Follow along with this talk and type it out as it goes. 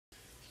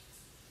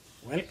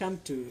Welcome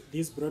to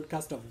this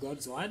broadcast of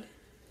God's Word.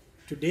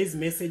 Today's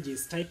message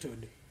is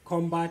titled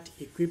Combat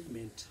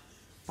Equipment,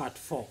 Part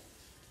 4.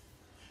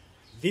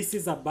 This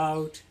is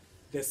about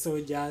the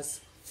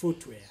soldier's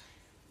footwear.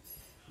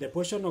 The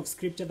portion of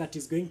scripture that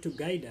is going to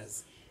guide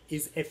us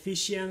is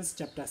Ephesians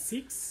chapter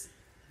 6,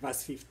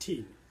 verse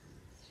 15.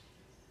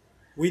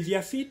 With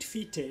your feet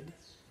fitted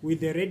with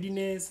the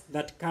readiness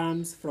that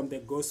comes from the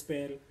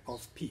gospel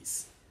of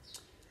peace.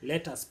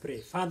 Let us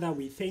pray. Father,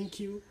 we thank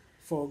you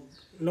for,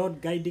 Lord,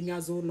 guiding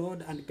us, O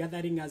Lord, and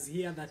gathering us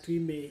here that we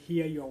may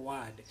hear your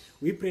word.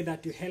 We pray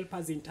that you help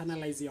us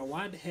internalize your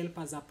word, help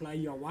us apply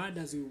your word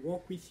as we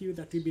walk with you,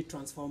 that we be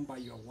transformed by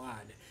your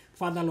word.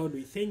 Father, Lord,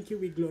 we thank you,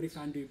 we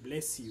glorify and we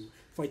bless you.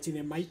 For it's in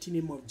the mighty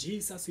name of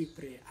Jesus we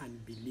pray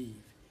and believe.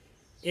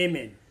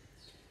 Amen.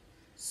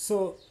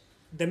 So,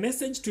 the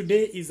message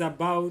today is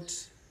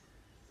about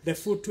the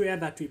footwear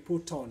that we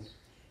put on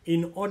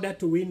in order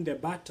to win the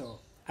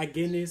battle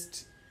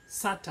against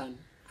Satan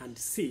and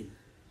sin.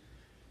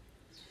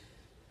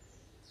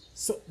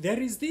 So there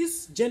is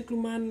this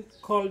gentleman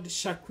called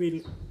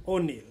Shaquille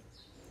O'Neal.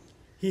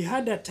 He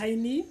had a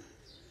tiny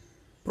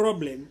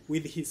problem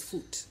with his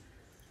foot.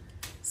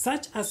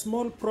 Such a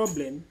small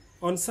problem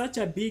on such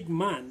a big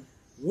man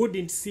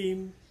wouldn't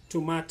seem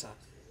to matter.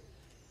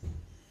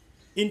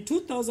 In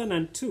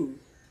 2002,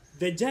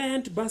 the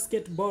giant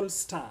basketball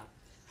star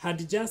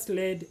had just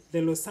led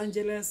the Los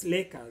Angeles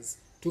Lakers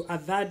to a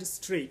third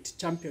straight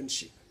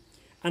championship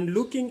and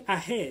looking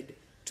ahead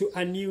to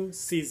a new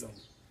season.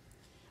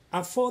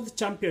 A fourth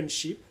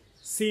championship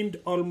seemed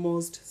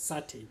almost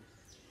certain.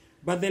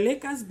 But the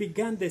Lakers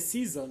began the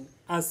season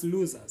as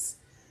losers,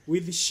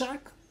 with Shaq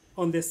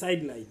on the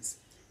sidelines.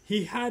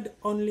 He had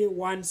only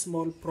one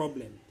small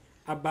problem,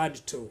 a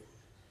bad toe.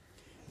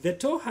 The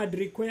toe had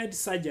required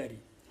surgery,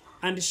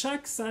 and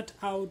Shaq sat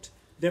out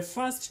the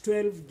first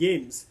 12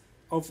 games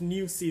of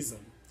new season.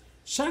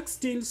 Shaq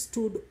still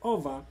stood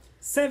over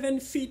 7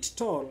 feet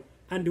tall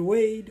and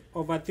weighed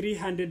over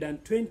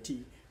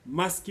 320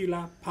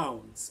 muscular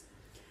pounds.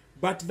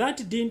 But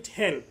that didn't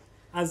help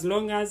as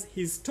long as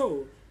his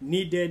toe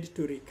needed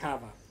to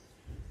recover.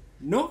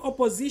 No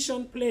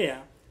opposition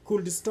player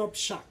could stop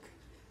Shaq,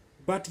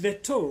 but the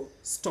toe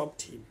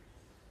stopped him.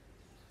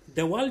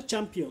 The world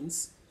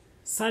champions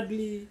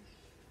sadly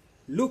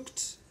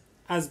looked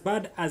as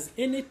bad as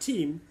any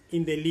team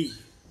in the league.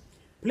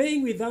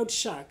 Playing without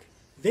Shaq,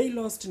 they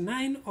lost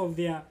 9 of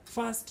their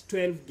first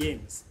 12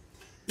 games.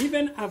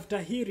 Even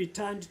after he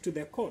returned to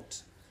the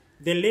court,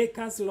 the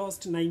Lakers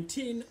lost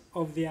 19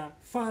 of their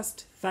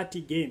first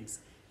 30 games.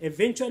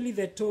 Eventually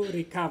the toe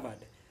recovered,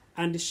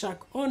 and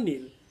Shaq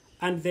O'Neal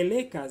and the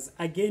Lakers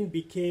again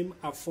became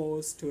a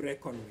force to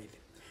reckon with.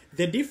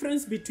 The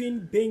difference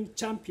between being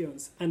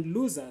champions and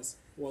losers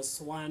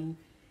was one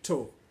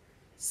toe.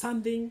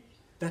 Something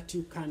that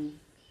you can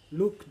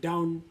look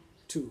down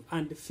to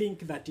and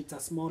think that it's a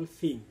small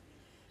thing,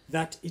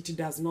 that it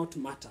does not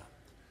matter.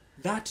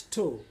 That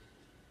toe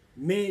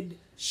made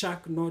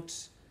Shaq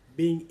not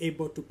being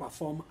able to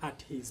perform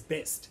at his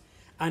best,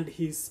 and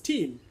his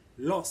team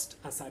lost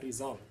as a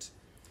result.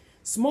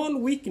 Small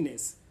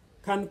weakness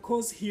can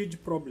cause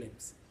huge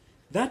problems.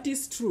 That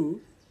is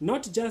true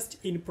not just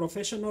in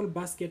professional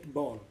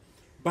basketball,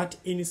 but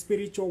in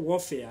spiritual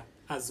warfare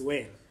as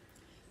well.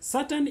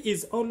 Satan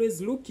is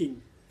always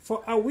looking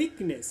for a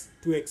weakness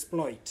to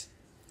exploit.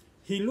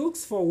 He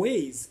looks for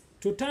ways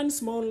to turn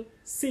small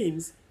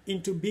sins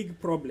into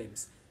big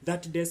problems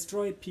that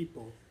destroy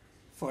people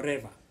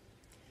forever.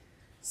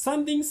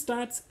 Something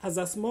starts as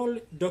a small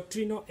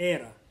doctrinal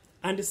error,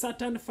 and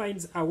Satan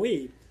finds a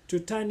way to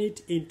turn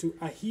it into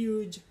a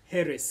huge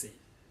heresy.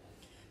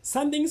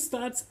 Something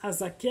starts as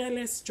a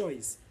careless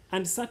choice,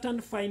 and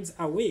Satan finds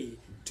a way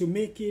to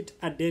make it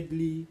a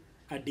deadly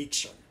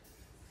addiction.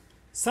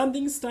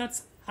 Something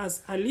starts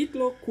as a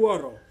little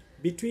quarrel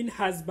between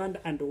husband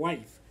and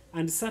wife,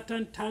 and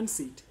Satan turns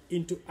it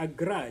into a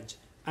grudge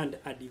and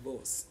a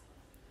divorce.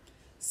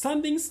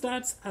 Something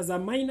starts as a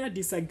minor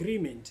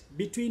disagreement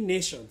between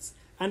nations,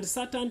 and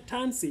Satan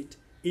turns it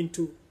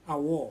into a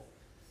war.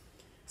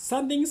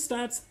 Something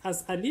starts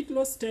as a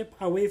little step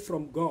away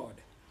from God,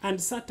 and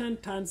Satan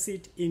turns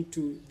it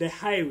into the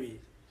highway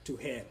to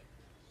hell.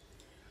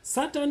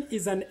 Satan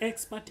is an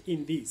expert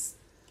in this.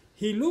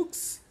 He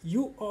looks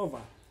you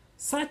over,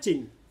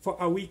 searching for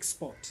a weak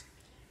spot.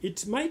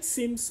 It might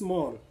seem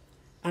small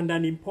and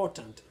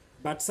unimportant,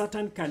 but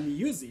Satan can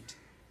use it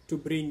to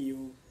bring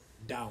you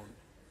down.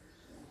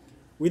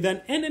 With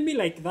an enemy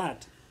like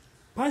that,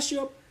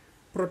 partial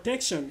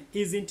protection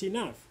isn't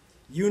enough.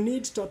 You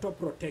need total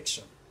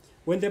protection.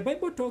 When the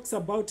Bible talks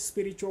about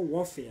spiritual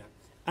warfare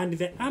and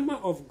the armor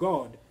of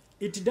God,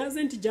 it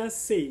doesn't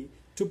just say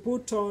to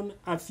put on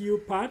a few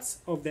parts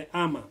of the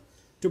armor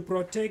to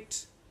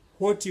protect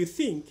what you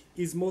think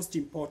is most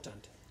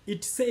important.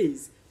 It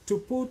says to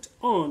put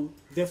on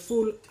the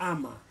full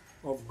armor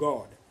of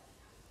God.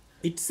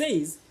 It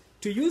says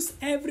to use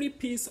every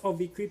piece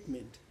of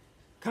equipment,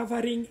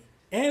 covering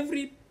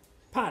every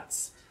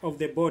parts of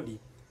the body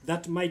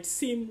that might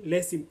seem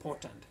less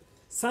important,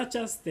 such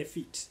as the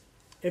feet,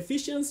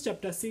 Ephesians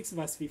chapter 6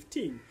 verse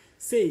 15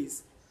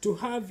 says to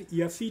have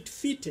your feet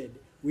fitted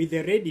with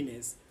the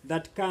readiness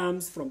that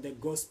comes from the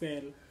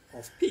gospel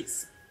of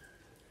peace.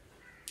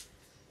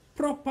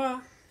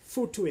 Proper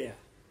footwear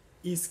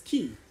is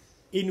key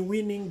in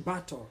winning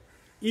battle.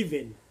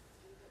 Even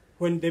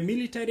when the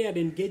military are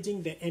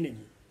engaging the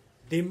enemy,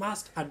 they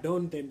must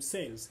adorn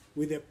themselves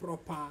with the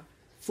proper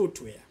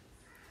footwear.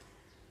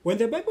 When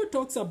the Bible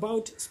talks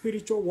about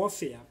spiritual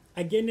warfare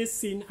against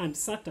sin and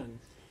Satan,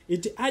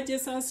 it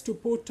urges us to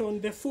put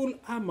on the full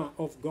armor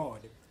of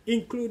God,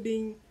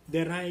 including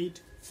the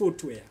right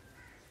footwear.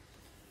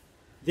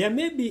 There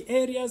may be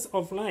areas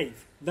of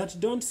life that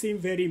don't seem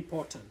very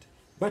important,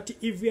 but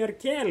if we are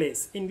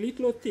careless in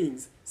little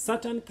things,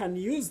 Satan can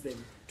use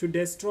them to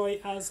destroy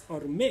us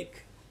or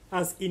make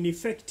us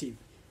ineffective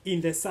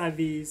in the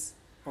service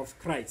of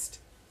Christ.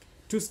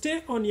 To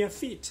stay on your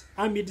feet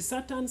amid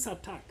Satan's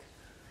attack,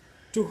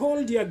 to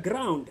hold your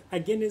ground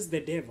against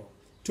the devil,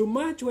 to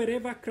march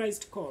wherever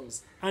Christ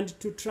calls, and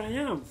to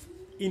triumph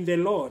in the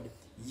Lord,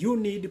 you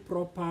need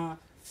proper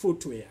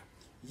footwear.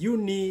 You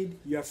need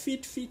your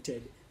feet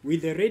fitted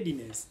with the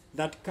readiness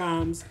that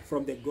comes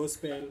from the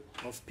gospel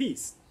of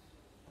peace.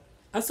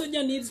 A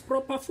soldier needs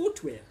proper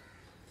footwear,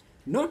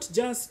 not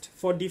just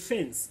for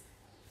defense,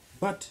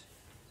 but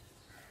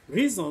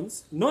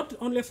reasons, not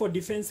only for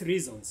defense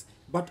reasons,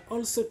 but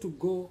also to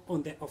go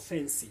on the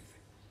offensive.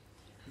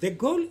 The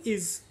goal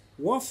is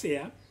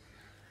warfare.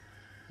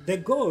 The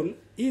goal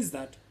is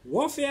that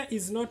warfare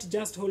is not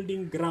just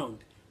holding ground,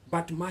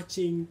 but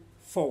marching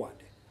forward.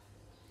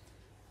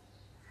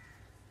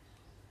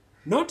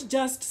 Not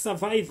just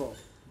survival,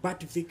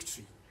 but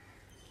victory.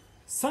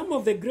 Some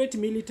of the great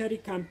military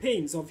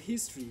campaigns of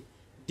history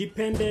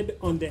depended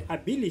on the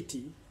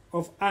ability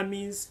of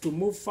armies to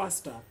move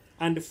faster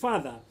and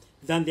further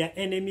than their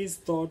enemies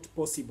thought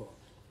possible,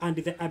 and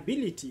the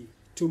ability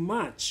to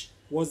march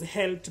was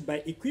helped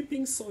by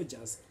equipping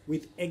soldiers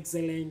with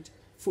excellent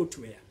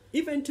footwear.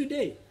 Even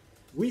today,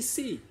 we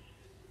see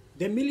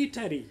the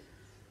military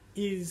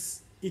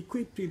is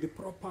equipped with the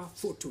proper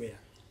footwear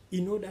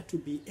in order to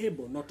be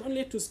able not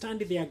only to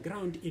stand their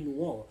ground in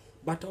war,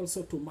 but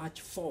also to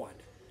march forward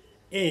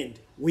and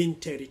win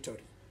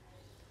territory.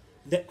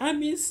 The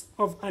armies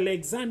of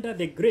Alexander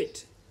the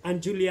Great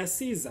and Julius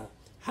Caesar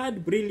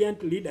had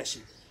brilliant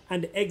leadership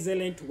and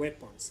excellent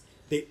weapons.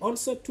 They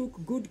also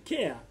took good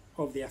care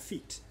of their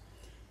feet.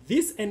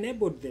 This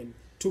enabled them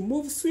to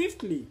move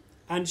swiftly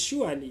and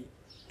surely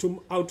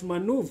to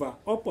outmaneuver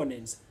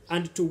opponents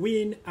and to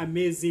win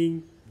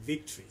amazing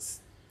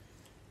victories.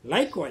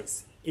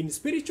 Likewise, in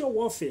spiritual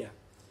warfare,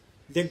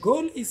 the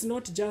goal is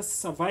not just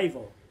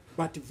survival,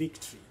 but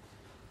victory.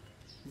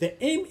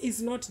 The aim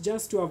is not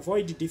just to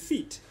avoid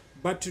defeat,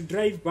 but to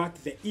drive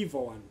back the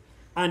evil one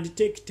and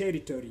take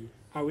territory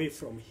away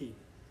from him.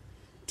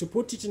 To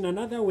put it in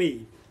another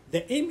way,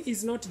 the aim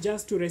is not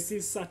just to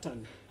resist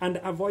Satan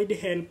and avoid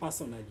hell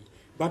personally,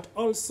 but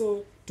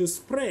also to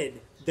spread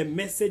the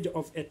message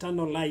of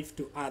eternal life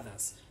to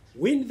others,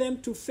 win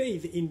them to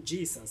faith in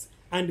Jesus,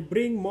 and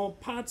bring more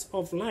parts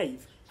of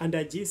life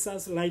under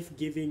Jesus'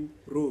 life-giving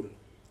rule.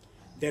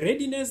 The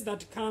readiness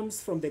that comes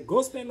from the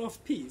gospel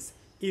of peace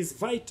is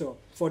vital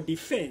for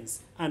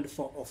defense and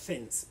for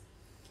offense.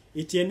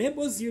 It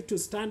enables you to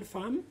stand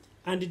firm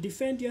and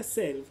defend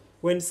yourself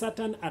when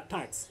Satan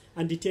attacks,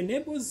 and it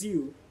enables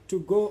you to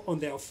go on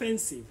the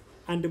offensive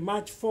and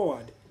march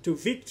forward to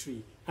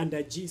victory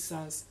under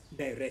Jesus'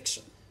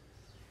 direction.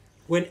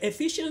 When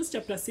Ephesians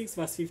chapter 6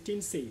 verse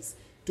 15 says,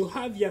 to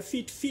have your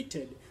feet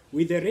fitted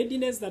with the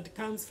readiness that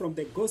comes from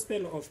the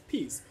gospel of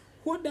peace,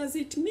 what does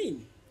it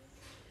mean?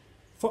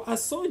 For a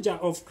soldier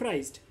of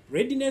Christ,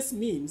 readiness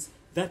means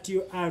that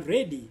you are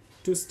ready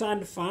to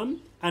stand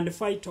firm and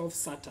fight off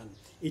Satan.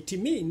 It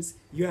means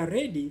you are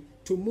ready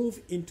to move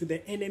into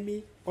the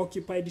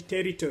enemy-occupied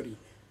territory,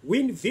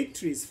 win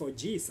victories for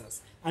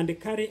Jesus, and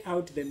carry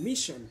out the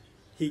mission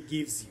he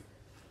gives you.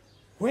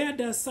 Where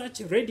does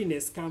such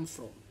readiness come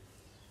from?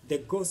 The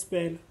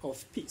gospel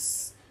of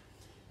peace.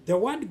 The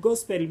word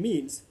gospel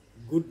means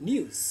good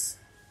news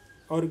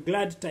or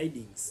glad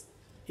tidings.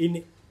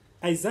 In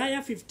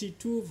Isaiah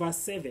 52 verse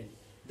 7,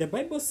 the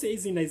Bible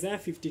says in Isaiah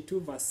 52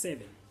 verse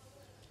 7,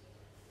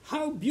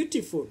 how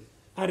beautiful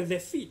are the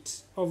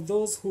feet of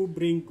those who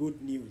bring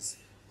good news,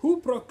 who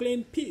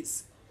proclaim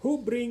peace, who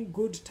bring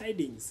good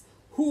tidings,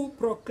 who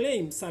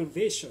proclaim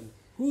salvation,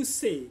 who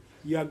say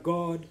your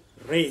God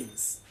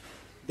reigns.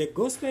 The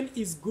gospel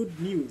is good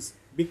news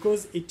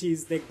because it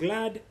is the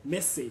glad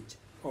message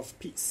of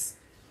peace.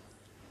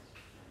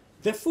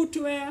 The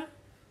footwear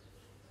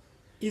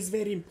is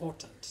very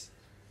important.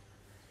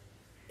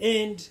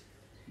 And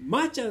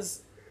much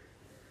as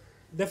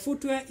the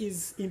footwear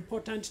is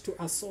important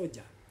to a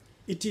soldier,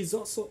 it is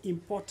also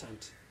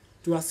important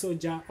to a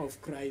soldier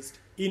of Christ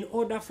in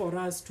order for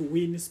us to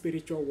win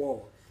spiritual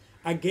war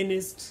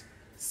against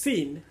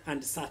sin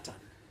and Satan.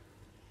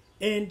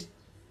 And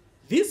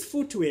this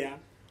footwear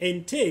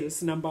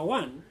entails, number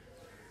one,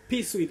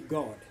 peace with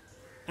God.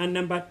 And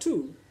number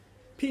two,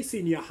 peace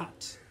in your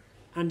heart.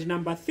 And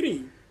number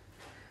three,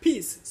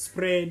 peace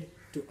spread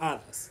to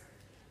others.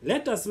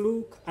 Let us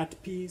look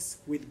at peace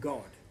with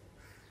God.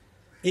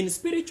 In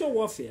spiritual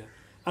warfare,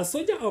 a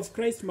soldier of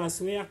Christ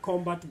must wear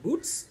combat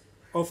boots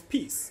of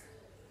peace.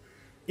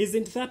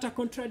 Isn't that a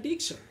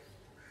contradiction?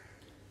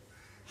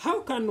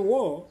 How can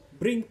war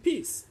bring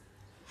peace?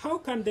 How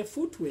can the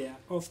footwear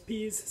of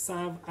peace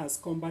serve as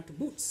combat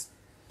boots?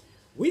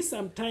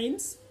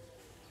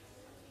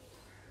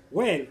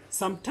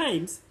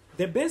 Sometimes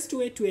the best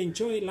way to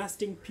enjoy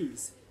lasting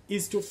peace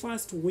is to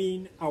first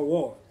win a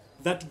war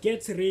that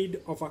gets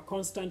rid of a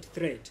constant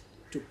threat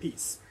to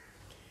peace.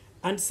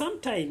 And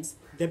sometimes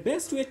the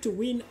best way to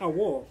win a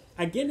war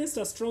against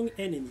a strong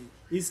enemy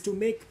is to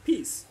make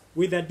peace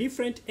with a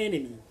different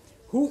enemy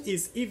who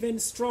is even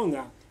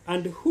stronger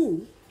and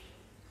who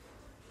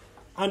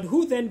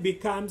then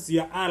becomes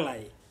your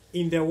ally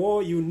in the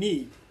war you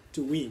need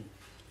to win.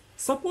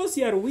 Suppose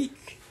you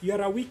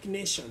are a weak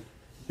nation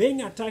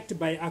being attacked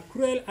by a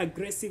cruel,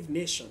 aggressive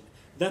nation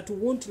that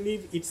won't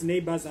leave its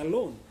neighbors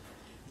alone.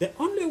 The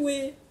only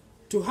way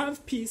to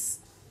have peace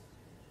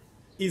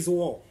is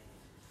war.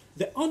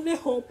 The only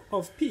hope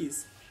of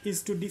peace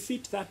is to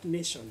defeat that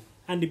nation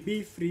and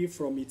be free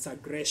from its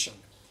aggression.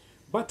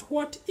 But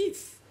what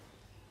if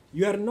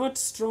you are not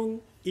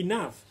strong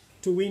enough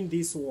to win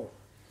this war?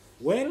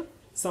 Well,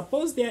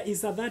 suppose there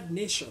is a third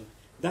nation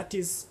that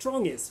is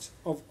strongest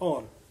of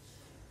all.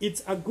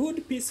 It's a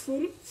good,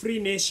 peaceful, free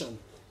nation,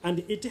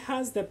 and it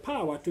has the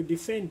power to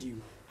defend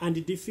you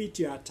and defeat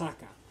your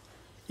attacker.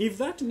 If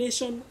that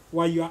nation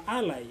were your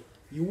ally,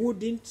 you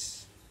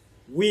wouldn't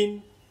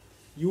win.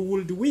 You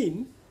would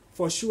win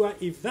for sure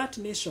if that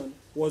nation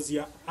was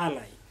your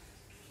ally.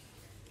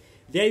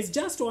 There is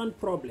just one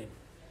problem.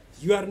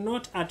 You are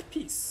not at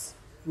peace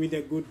with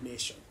a good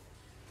nation.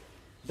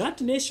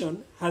 That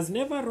nation has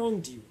never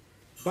wronged you,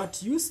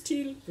 but you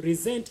still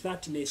resent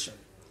that nation.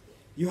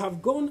 You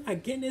have gone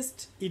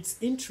against its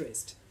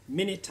interest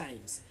many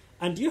times,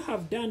 and you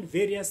have done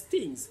various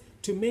things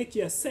to make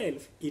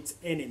yourself its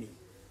enemy.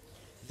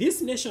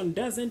 This nation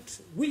doesn't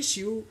wish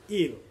you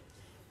ill.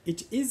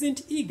 It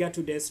isn't eager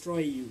to destroy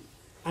you,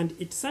 and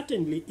it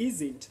certainly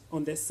isn't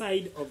on the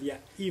side of your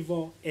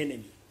evil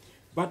enemy.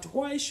 But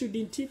why should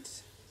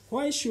it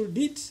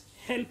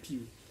help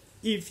you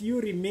if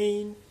you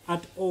remain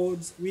at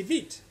odds with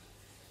it?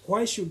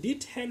 Why should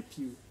it help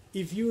you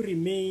if you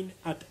remain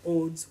at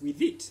odds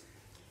with it?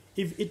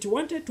 If it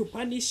wanted to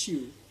punish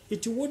you,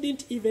 it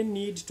wouldn't even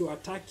need to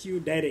attack you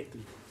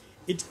directly.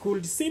 It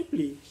could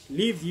simply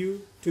leave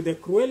you to the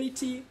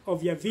cruelty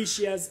of your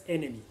vicious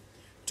enemy.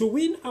 To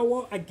win a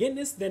war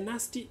against the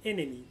nasty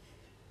enemy,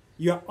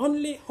 your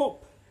only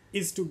hope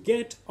is to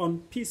get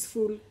on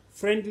peaceful,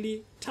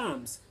 friendly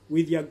terms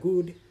with your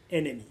good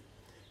enemy.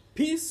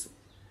 Peace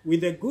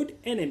with a good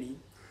enemy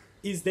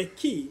is the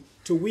key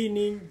to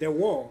winning the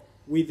war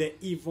with the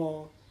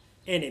evil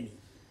enemy.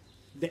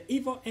 The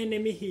evil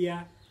enemy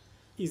here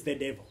is the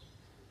devil.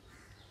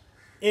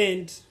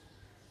 And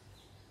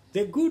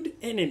the good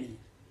enemy,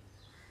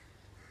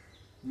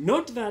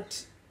 not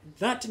that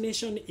that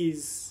nation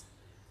is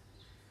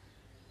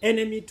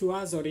enemy to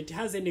us or it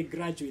has any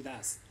grudge with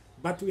us,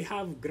 but we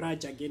have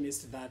grudge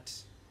against that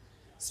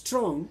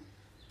strong,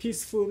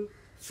 peaceful,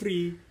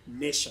 free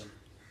nation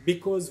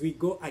because we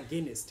go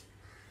against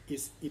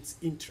its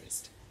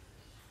interest.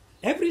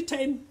 Every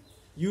time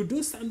you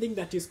do something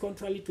that is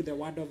contrary to the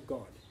word of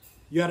God,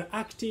 you are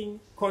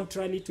acting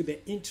contrary to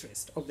the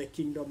interest of the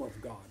kingdom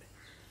of God.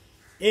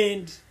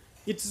 And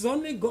it's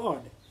only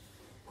God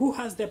who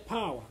has the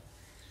power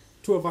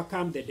to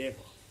overcome the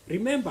devil.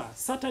 Remember,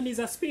 Satan is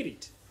a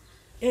spirit,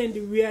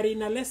 and we are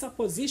in a lesser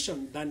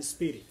position than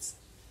spirits.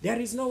 There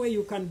is no way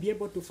you can be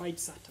able to fight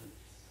Satan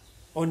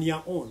on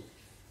your own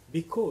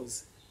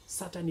because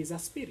Satan is a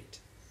spirit.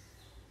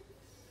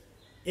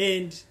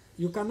 And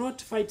you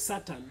cannot fight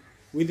Satan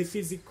with a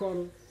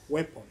physical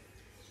weapon.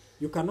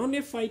 You can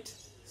only fight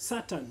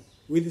Satan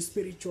with a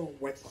spiritual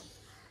weapon.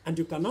 And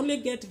you can only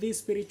get this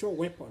spiritual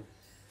weapon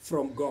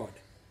from God.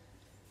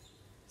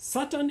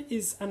 Satan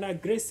is an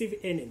aggressive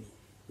enemy.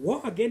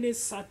 War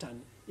against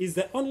Satan is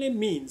the only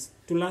means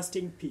to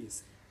lasting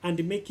peace,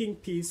 and making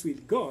peace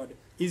with God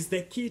is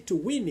the key to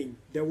winning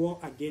the war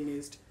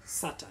against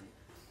Satan.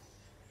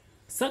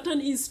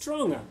 Satan is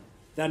stronger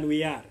than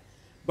we are,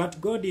 but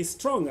God is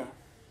stronger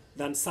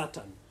than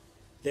Satan.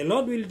 The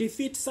Lord will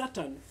defeat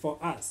Satan for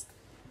us,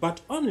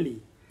 but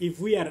only if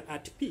we are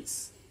at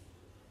peace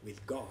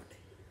with God.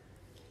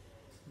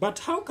 But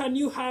how can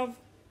you have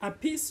a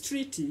peace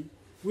treaty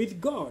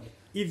with God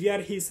if you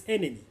are his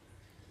enemy?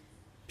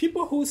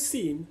 People who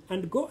sin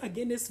and go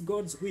against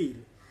God's will,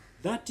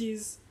 that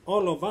is,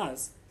 all of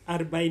us,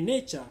 are by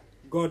nature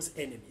God's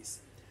enemies.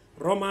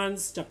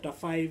 Romans chapter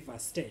 5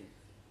 verse 10.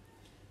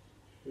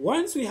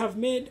 Once we have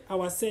made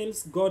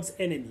ourselves God's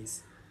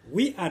enemies,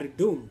 we are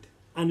doomed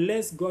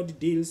unless God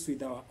deals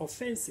with our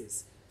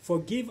offenses,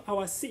 forgive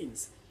our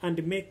sins,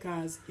 and make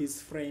us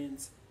his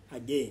friends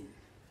again.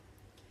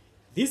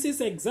 This is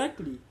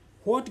exactly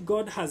what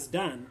God has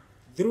done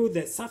through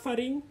the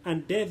suffering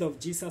and death of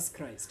Jesus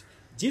Christ.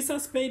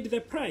 Jesus paid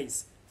the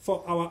price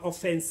for our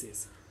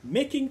offenses,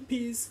 making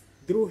peace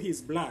through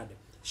his blood,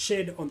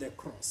 shed on the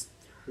cross.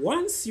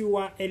 Once you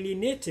were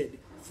alienated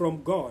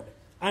from God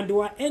and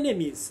were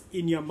enemies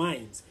in your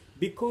minds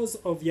because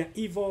of your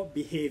evil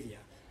behavior.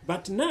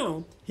 But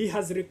now he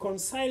has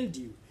reconciled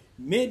you,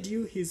 made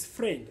you his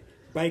friend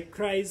by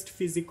Christ's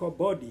physical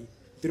body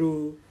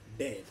through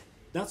death.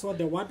 That's what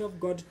the word of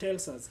God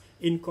tells us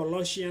in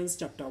Colossians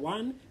chapter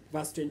 1,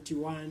 verse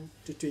 21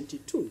 to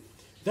 22.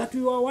 That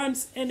we were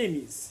once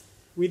enemies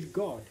with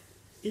God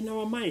in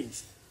our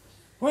minds.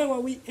 Why were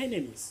we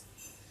enemies?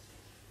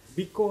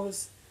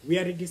 Because we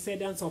are the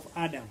descendants of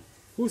Adam,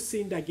 who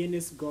sinned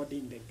against God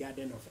in the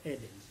Garden of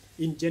Eden,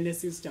 in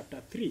Genesis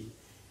chapter 3,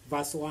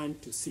 verse 1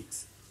 to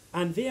 6.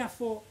 And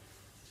therefore,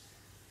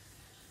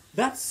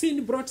 that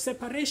sin brought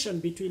separation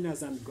between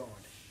us and God.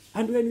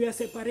 And when we are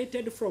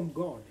separated from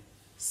God,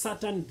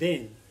 Satan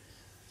then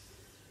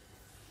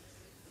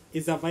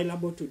is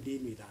available to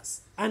deal with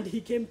us. And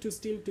he came to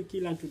steal, to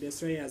kill, and to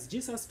destroy us.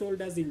 Jesus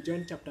told us in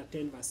John chapter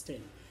 10, verse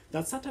 10,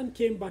 that Satan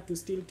came but to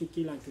steal, to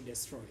kill, and to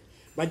destroy.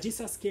 But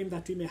Jesus came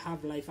that we may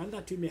have life and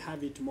that we may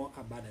have it more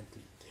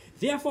abundantly.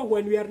 Therefore,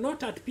 when we are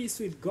not at peace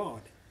with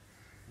God,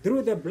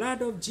 through the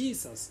blood of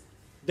Jesus,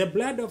 the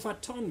blood of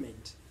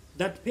atonement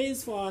that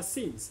pays for our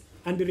sins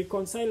and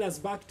reconcile us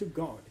back to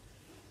God,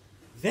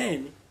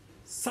 then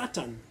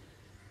Satan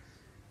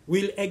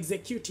will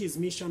execute his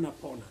mission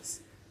upon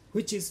us,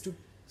 which is to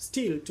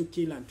steal, to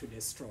kill, and to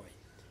destroy.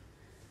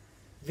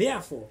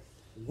 Therefore,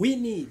 we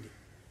need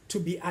to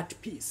be at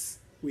peace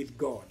with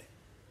God.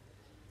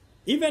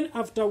 Even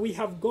after we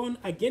have gone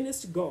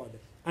against God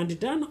and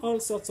done all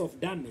sorts of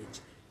damage,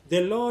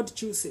 the Lord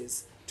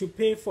chooses to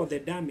pay for the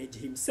damage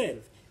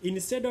himself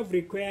instead of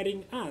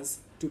requiring us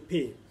to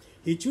pay.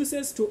 He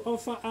chooses to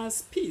offer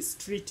us peace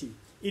treaty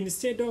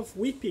instead of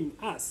wiping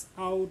us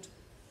out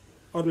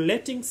or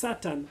letting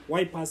Satan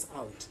wipe us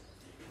out.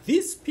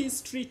 This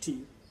peace treaty,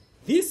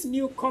 this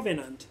new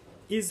covenant,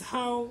 is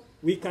how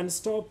we can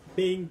stop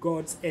being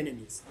God's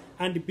enemies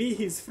and be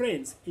his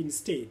friends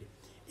instead.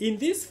 In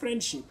this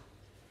friendship,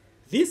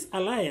 this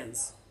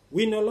alliance,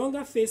 we no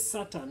longer face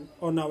Satan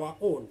on our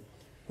own.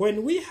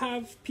 When we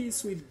have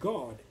peace with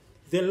God,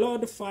 the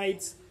Lord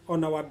fights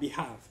on our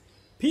behalf.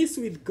 Peace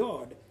with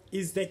God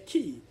is the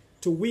key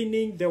to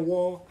winning the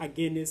war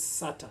against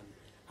Satan.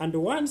 And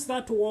once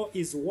that war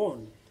is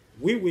won,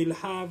 we will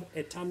have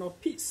eternal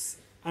peace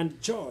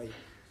and joy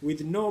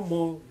with no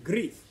more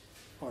grief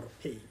or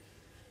pain.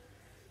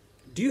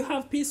 Do you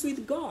have peace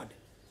with God?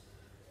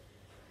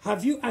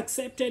 Have you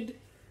accepted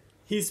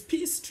his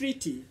peace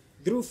treaty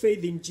through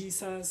faith in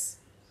Jesus'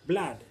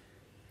 blood?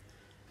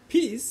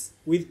 Peace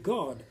with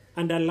God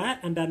and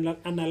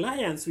an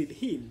alliance with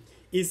him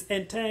is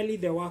entirely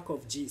the work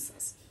of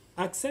Jesus.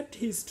 Accept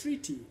his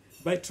treaty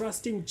by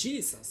trusting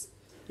Jesus.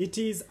 It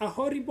is a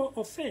horrible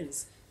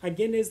offense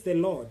against the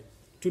Lord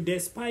to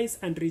despise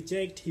and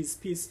reject his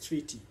peace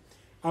treaty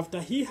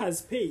after he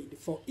has paid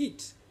for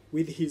it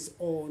with his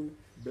own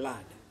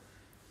blood.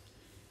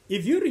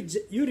 If you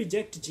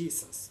reject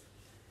Jesus,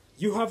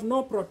 you have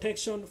no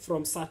protection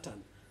from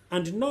Satan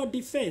and no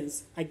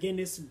defense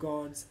against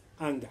God's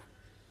anger.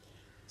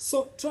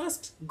 So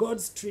trust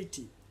God's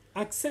treaty.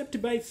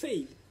 Accept by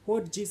faith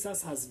what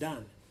Jesus has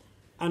done,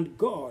 and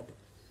God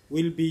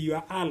will be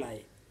your ally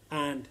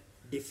and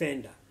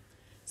defender.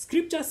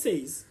 Scripture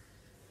says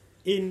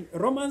in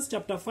Romans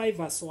chapter 5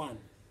 verse 1,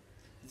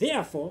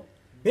 therefore,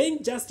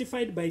 being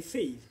justified by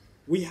faith,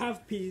 we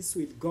have peace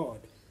with God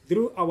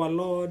through our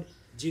Lord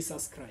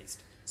Jesus Christ.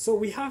 So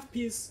we have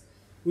peace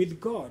with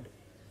God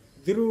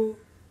through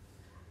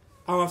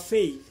our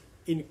faith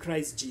in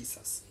Christ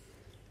Jesus.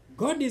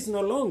 God is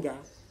no longer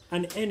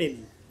an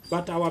enemy,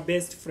 but our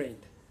best friend.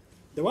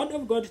 The word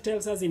of God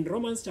tells us in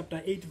Romans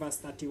chapter 8 verse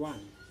 31,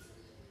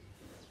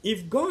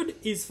 if God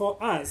is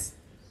for us,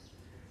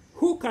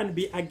 who can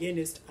be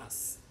against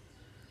us?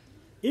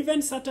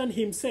 Even Satan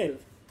himself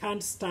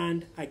can't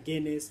stand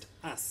against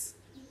us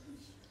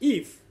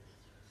if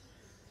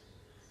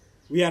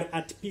we are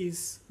at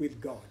peace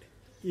with God.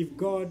 If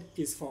God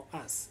is for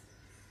us,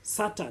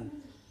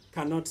 Satan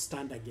cannot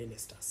stand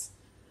against us.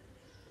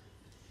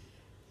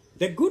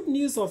 The good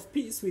news of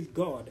peace with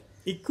God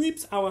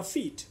equips our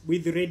feet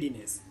with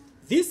readiness.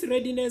 This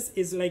readiness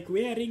is like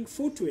wearing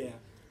footwear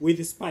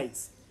with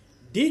spikes.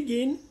 Dig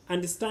in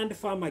and stand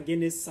firm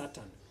against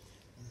Satan.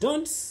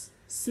 Don't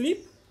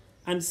slip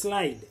and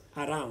slide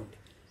around.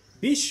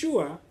 Be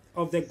sure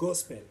of the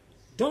gospel.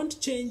 Don't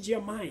change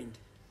your mind.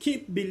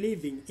 Keep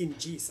believing in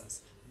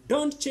Jesus.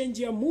 Don't change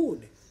your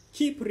mood.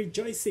 Keep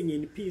rejoicing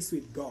in peace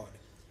with God.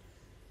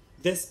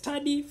 The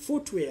sturdy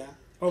footwear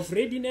of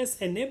readiness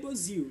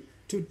enables you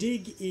to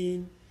dig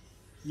in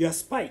your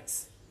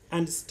spikes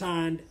and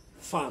stand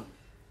firm.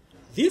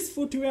 This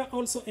footwear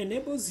also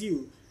enables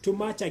you to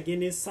march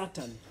against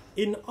Satan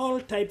in all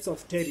types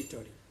of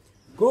territory.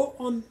 Go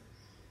on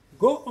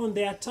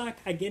the attack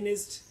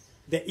against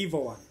the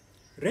evil one.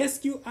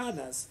 Rescue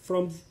others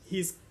from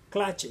his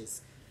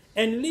clutches.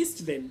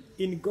 Enlist them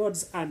in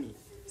God's army.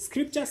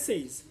 Scripture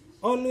says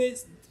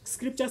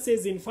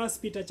in 1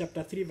 Peter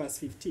chapter 3 verse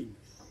 15,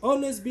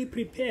 always be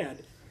prepared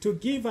to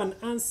give an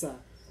answer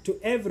to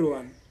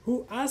everyone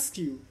who ask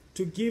you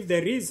to give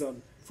the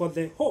reason for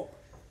the hope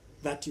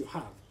that you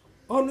have,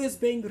 always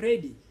being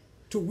ready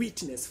to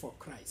witness for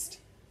Christ.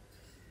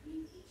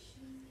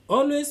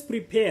 Always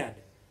prepared,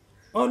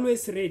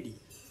 always ready.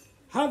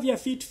 Have your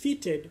feet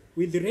fitted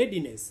with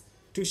readiness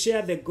to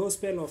share the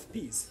gospel of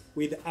peace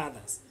with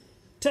others.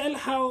 Tell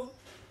how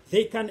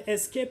they can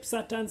escape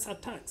Satan's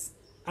attacks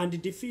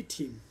and defeat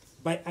him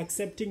by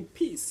accepting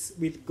peace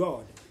with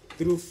God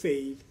through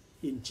faith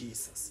in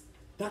Jesus.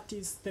 That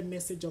is the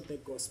message of the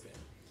gospel.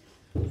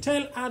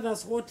 Tell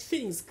others what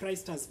things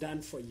Christ has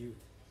done for you.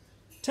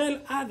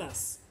 Tell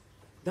others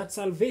that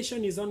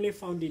salvation is only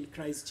found in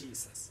Christ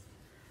Jesus.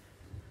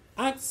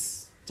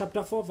 Acts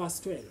chapter 4 verse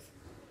 12.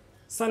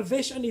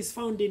 Salvation is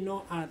found in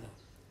no other,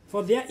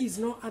 for there is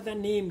no other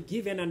name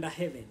given under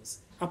heavens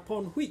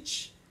upon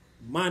which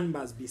man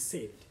must be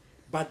saved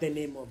but the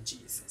name of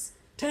Jesus.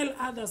 Tell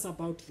others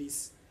about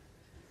this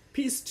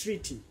peace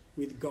treaty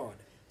with God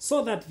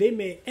so that they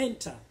may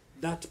enter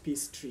that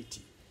peace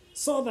treaty,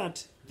 so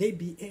that they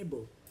be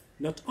able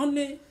not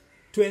only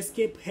to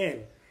escape hell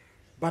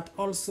but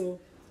also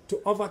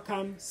to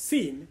overcome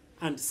sin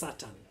and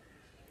Satan.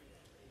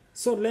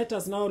 So let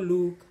us now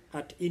look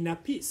at inner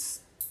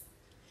peace.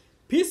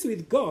 Peace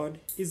with God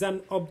is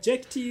an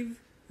objective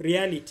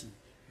reality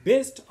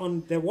based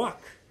on the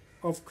work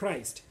of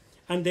Christ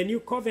and the new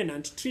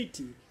covenant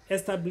treaty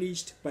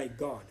established by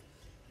God.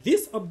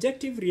 This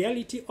objective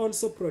reality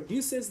also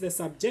produces the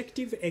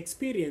subjective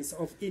experience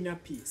of inner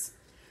peace.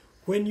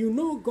 When you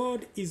know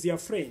God is your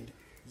friend,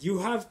 you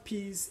have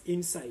peace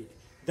inside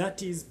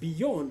that is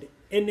beyond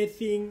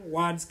anything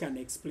words can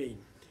explain.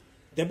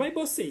 The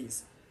Bible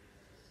says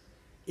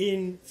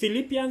in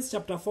Philippians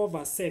chapter 4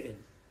 verse 7,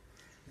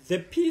 the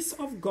peace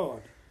of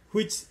God,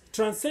 which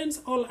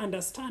transcends all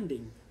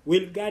understanding,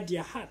 will guard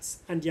your hearts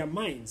and your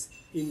minds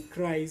in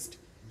Christ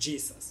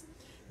Jesus.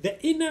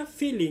 The inner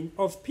feeling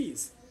of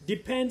peace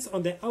depends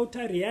on the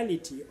outer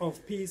reality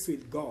of peace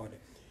with God.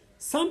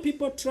 Some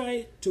people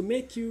try to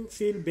make you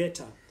feel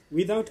better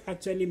without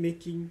actually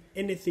making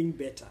anything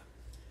better.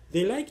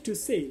 They like to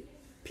say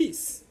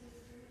peace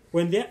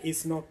when there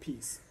is no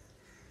peace.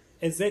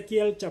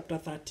 Ezekiel chapter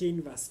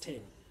 13 verse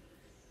 10.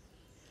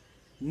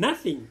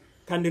 Nothing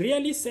can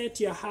really set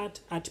your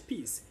heart at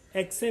peace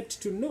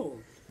except to know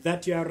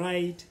that you are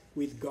right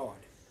with God.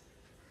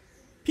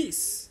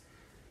 Peace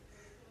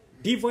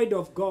devoid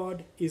of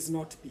God is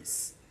not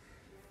peace.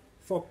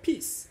 For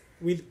peace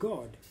with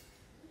God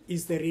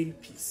is the real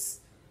peace.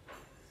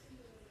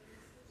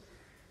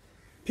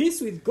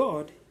 Peace with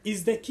God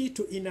is the key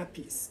to inner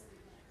peace.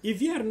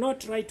 If you are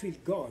not right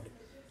with God,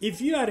 if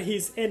you are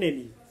his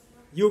enemy,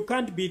 you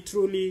can't be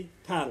truly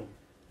calm.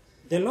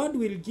 The Lord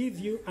will give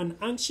you an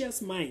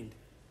anxious mind,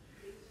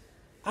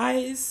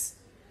 eyes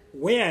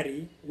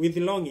weary with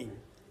longing,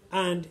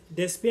 and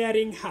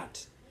despairing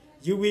heart.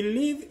 You will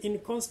live in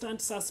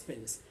constant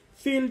suspense,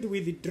 filled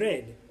with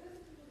dread,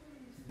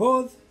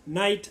 both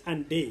night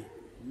and day,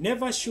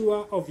 never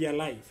sure of your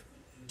life.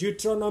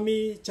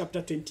 Deuteronomy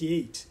chapter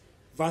 28,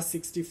 verse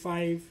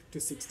 65 to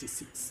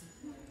 66.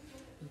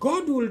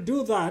 God will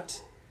do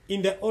that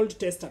in the Old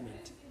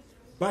Testament,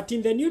 but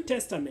in the New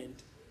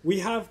Testament, we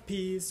have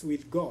peace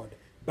with God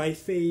by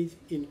faith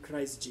in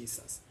Christ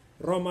Jesus.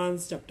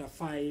 Romans chapter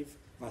 5,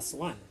 verse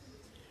 1.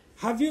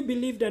 Have you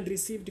believed and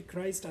received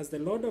Christ as the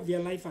Lord of your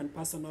life and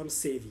personal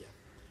Savior?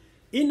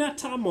 Inner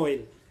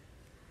turmoil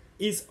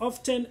is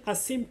often a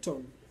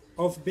symptom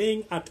of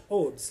being at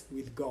odds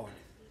with God.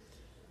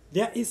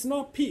 There is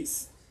no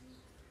peace,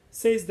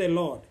 says the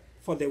Lord,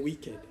 for the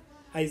wicked.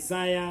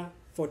 Isaiah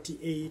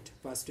 48,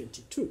 verse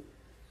 22.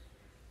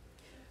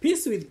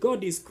 Peace with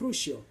God is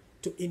crucial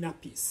to inner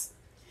peace.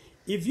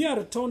 If you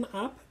are torn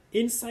up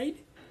inside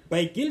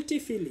by guilty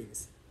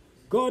feelings,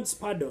 God's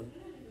pardon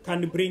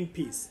can bring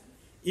peace.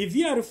 If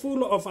you are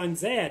full of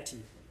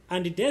anxiety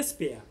and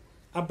despair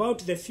about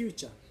the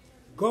future,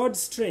 God's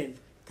strength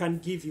can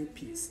give you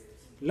peace.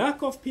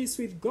 Lack of peace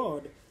with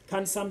God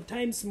can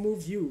sometimes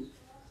move you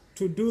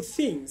to do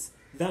things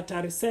that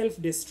are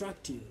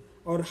self-destructive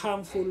or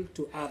harmful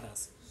to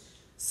others.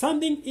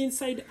 Something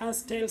inside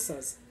us tells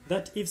us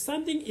that if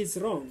something is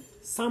wrong,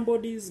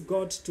 somebody's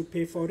got to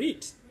pay for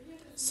it.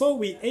 So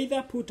we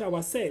either put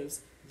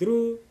ourselves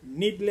through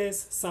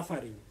needless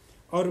suffering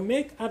or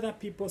make other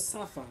people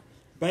suffer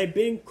by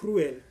being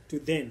cruel to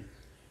them.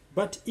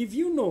 But if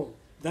you know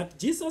that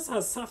Jesus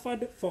has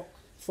suffered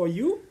for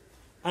you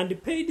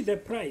and paid the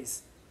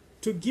price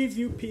to give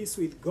you peace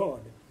with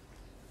God,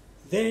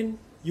 then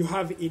you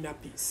have inner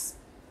peace.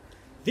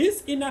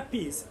 This inner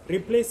peace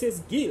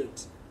replaces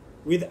guilt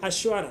with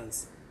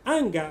assurance,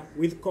 anger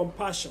with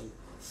compassion,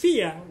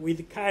 fear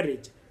with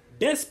courage,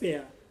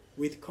 despair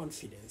with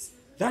confidence.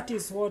 That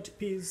is what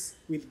peace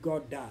with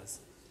God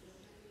does.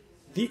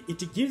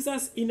 It gives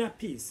us inner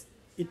peace.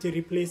 It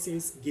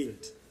replaces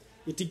guilt.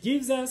 It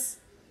gives us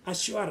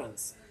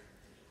assurance.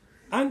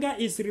 Anger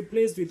is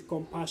replaced with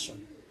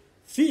compassion.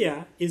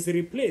 Fear is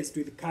replaced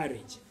with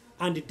courage.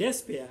 And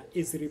despair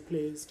is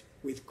replaced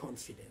with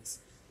confidence.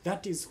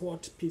 That is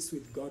what peace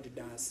with God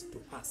does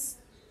to us.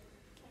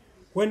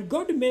 When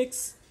God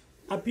makes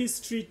a peace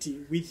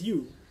treaty with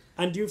you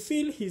and you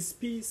feel his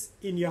peace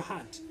in your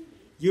heart,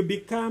 you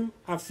become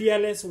a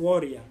fearless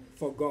warrior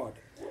for God.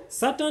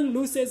 Satan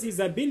loses his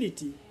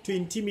ability to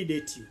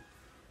intimidate you.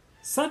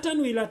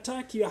 Satan will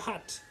attack your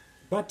heart,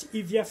 but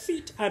if your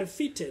feet are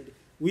fitted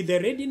with the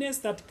readiness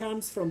that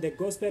comes from the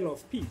gospel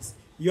of peace,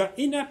 your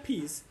inner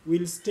peace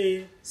will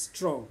stay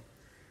strong.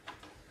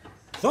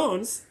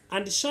 Thorns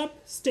and sharp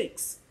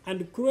stakes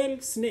and cruel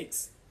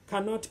snakes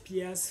cannot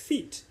pierce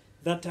feet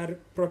that are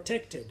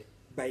protected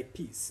by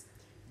peace.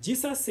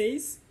 Jesus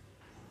says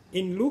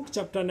in Luke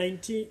chapter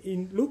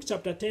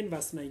 10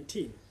 verse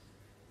 19,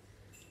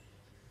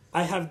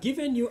 I have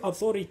given you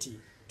authority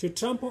to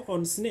trample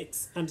on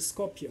snakes and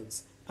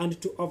scorpions and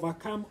to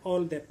overcome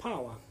all the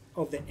power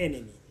of the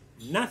enemy.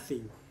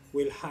 Nothing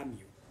will harm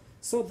you.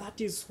 So that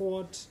is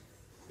what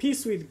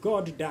peace with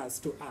God does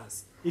to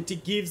us.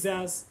 It gives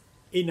us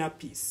inner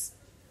peace.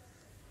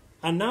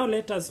 And now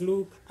let us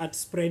look at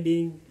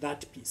spreading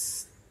that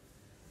peace.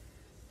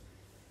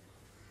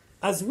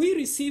 As we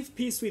receive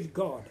peace with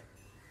God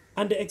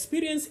and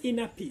experience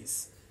inner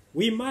peace,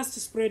 we must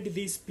spread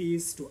this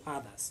peace to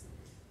others.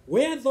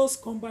 Wear those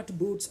combat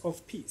boots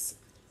of peace.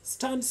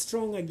 Stand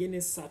strong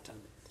against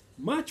Satan.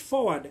 March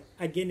forward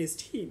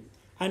against him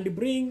and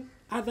bring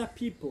other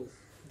people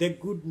the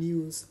good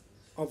news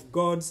of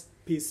God's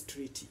peace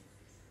treaty.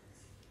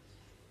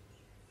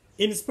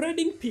 In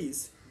spreading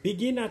peace,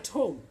 begin at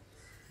home.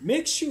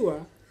 Make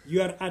sure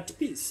you are at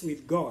peace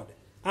with God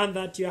and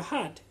that your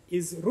heart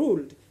is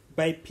ruled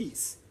by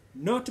peace,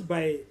 not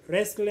by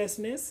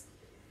restlessness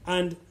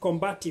and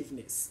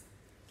combativeness.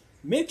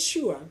 Make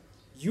sure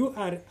you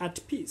are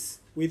at peace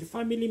with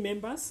family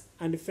members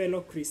and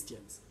fellow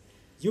Christians.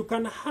 You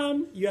can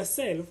harm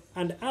yourself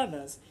and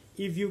others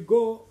if you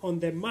go on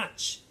the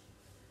march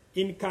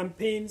in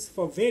campaigns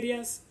for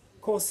various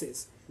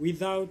causes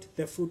without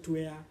the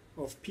footwear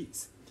of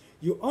peace.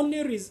 Your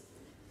only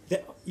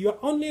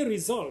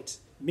result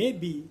may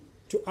be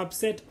to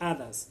upset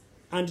others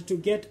and to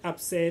get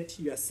upset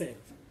yourself.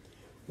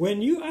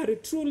 When you are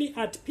truly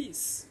at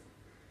peace,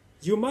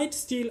 you might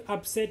still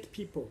upset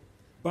people,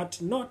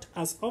 but not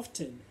as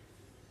often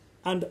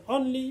and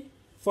only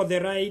for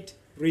the right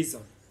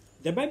reason.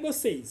 The Bible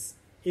says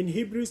in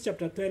Hebrews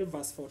chapter 12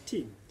 verse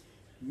 14,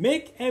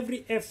 make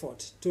every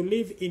effort to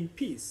live in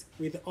peace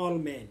with all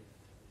men.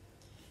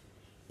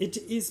 It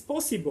is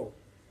possible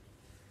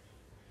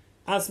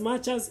as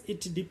much as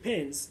it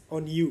depends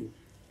on you.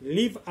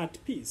 Live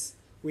at peace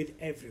with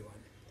everyone.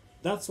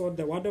 That's what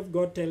the Word of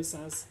God tells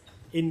us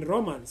in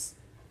Romans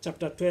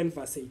chapter 12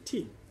 verse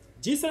 18.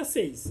 Jesus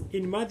says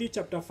in Matthew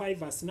chapter 5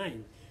 verse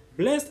 9,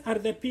 blessed are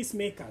the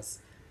peacemakers,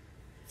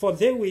 for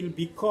they will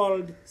be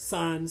called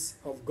sons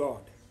of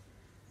God.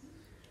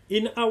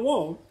 In a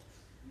war,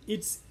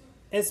 it's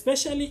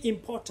especially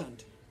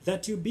important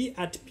that you be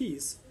at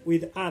peace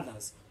with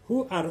others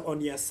who are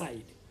on your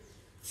side.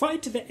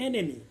 Fight the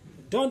enemy,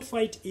 don't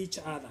fight each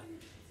other.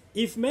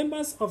 If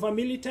members of a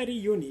military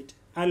unit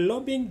are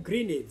lobbing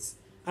grenades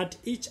at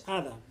each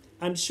other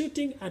and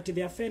shooting at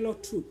their fellow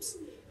troops,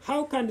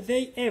 how can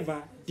they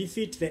ever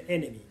defeat the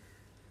enemy?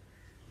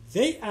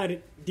 They are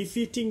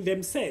defeating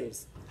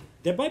themselves.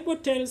 The Bible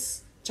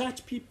tells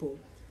church people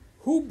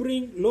who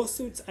bring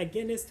lawsuits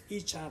against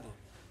each other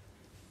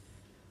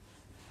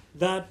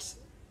that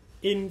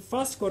in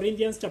 1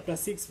 Corinthians chapter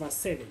 6 verse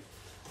 7,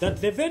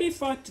 that the very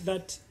fact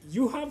that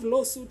you have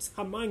lawsuits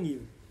among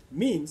you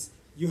means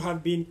you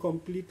have been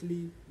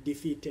completely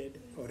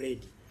defeated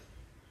already.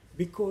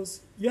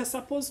 Because you are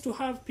supposed to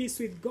have peace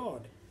with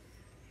God,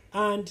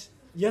 and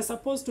you are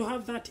supposed to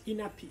have that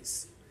inner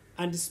peace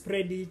and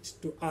spread it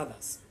to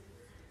others.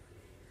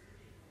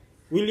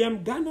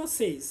 William Garner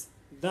says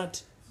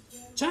that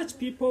church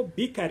people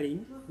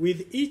bickering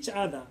with each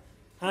other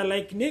are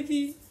like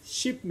Navy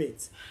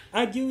shipmates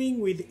arguing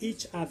with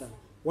each other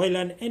while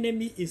an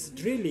enemy is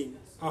drilling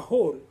a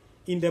hole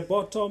in the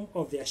bottom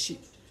of their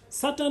ship.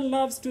 Satan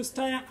loves to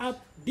stir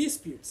up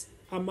disputes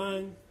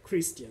among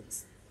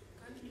Christians.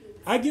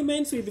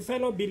 Arguments with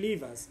fellow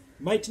believers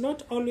might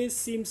not always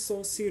seem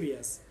so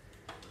serious,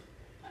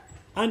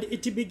 and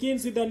it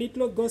begins with a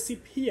little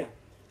gossip here,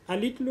 a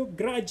little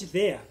grudge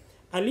there,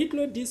 a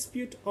little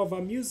dispute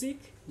over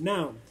music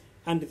now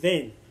and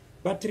then.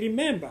 But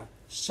remember,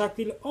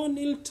 Shaquille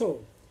O'Neal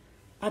told,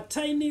 a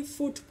tiny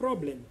foot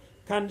problem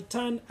can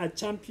turn a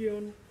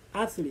champion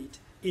athlete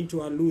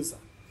into a loser.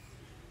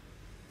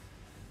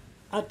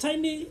 A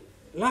tiny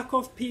lack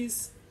of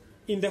peace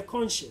in the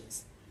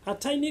conscience, a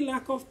tiny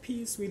lack of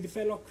peace with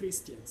fellow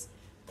Christians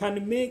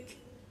can make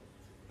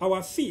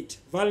our feet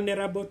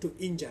vulnerable to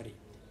injury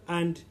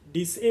and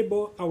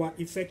disable our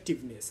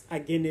effectiveness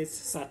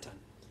against Satan.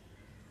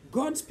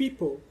 God's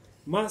people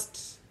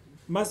must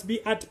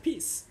be at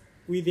peace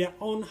with their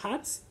own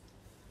hearts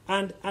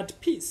and at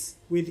peace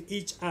with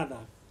each other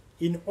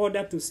in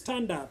order to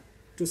stand up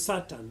to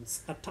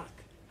Satan's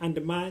attack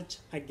and march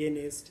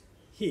against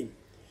him.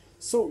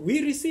 So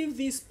we receive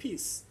this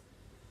peace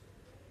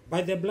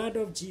by the blood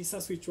of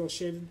Jesus, which was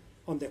shed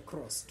on the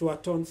cross to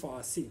atone for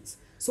our sins.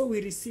 So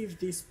we receive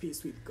this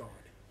peace with God.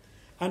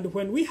 And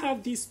when we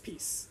have this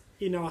peace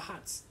in our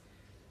hearts.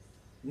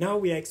 Now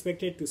we are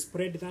expected to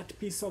spread that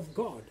peace of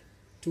God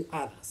to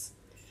others.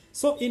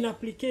 So in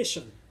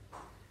application,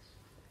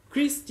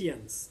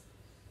 Christians,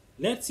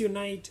 let's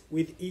unite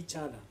with each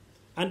other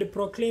and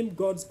proclaim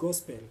God's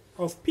gospel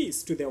of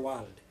peace to the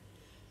world.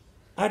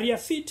 Are your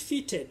feet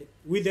fitted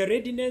with the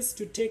readiness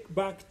to take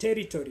back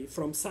territory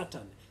from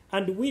Satan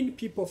and win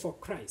people for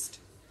Christ?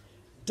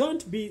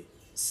 Don't be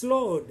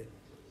slowed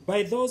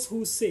by those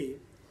who say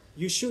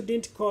you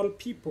shouldn't call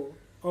people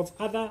of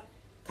other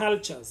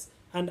cultures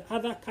and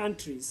other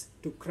countries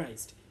to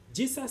Christ.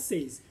 Jesus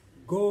says,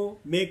 go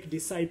make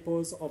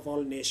disciples of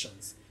all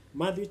nations.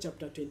 Matthew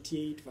chapter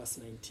 28, verse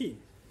 19.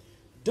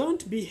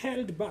 Don't be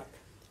held back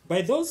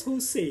by those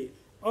who say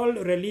all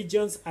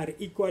religions are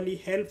equally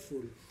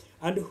helpful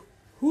and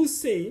who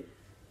say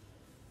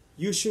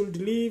you should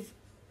leave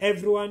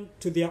everyone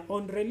to their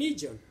own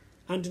religion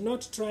and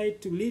not try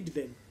to lead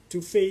them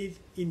to faith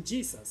in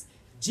Jesus.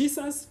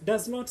 Jesus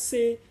does not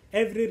say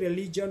every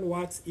religion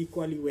works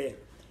equally well.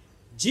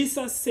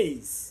 Jesus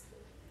says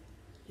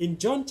in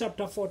John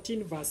chapter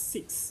 14, verse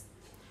 6,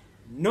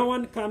 no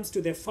one comes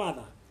to the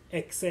Father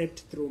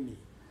except through me.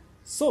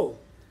 So,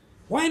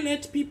 why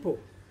let people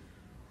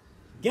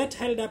get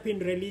held up in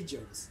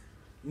religions,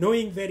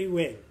 knowing very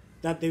well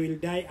that they will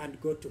die and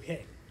go to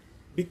hell?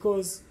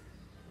 Because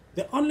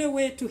the only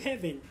way to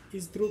heaven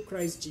is through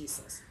Christ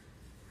Jesus.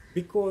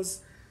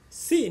 Because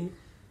sin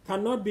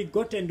cannot be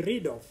gotten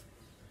rid of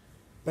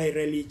by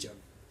religion.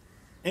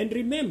 And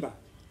remember,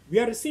 we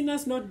are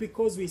sinners not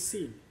because we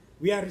sin.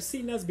 We are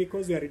sinners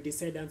because we are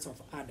descendants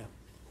of Adam,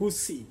 who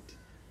sinned.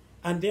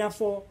 And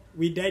therefore,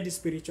 we died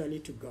spiritually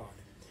to God.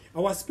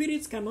 Our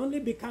spirits can only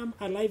become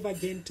alive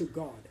again to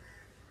God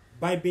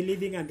by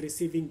believing and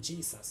receiving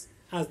Jesus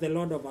as the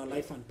Lord of our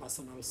life and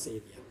personal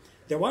Savior.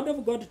 The Word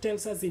of God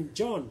tells us in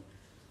John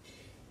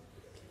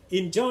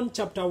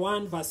chapter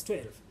 1, verse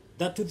 12,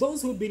 that to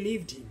those who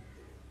believed him,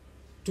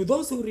 to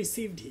those who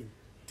received him,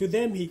 to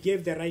them he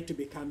gave the right to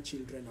become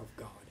children of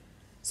God.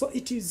 So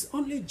it is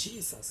only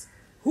Jesus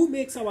who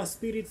makes our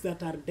spirits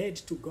that are dead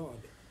to God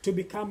to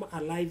become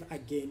alive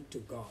again to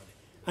God.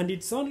 And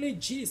it's only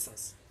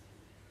Jesus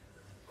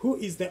who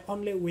is the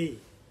only way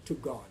to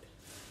God.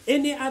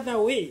 Any other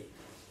way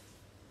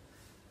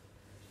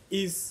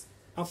is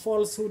a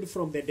falsehood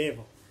from the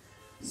devil,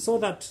 so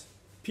that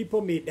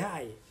people may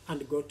die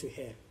and go to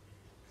hell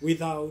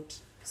without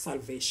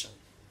salvation.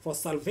 For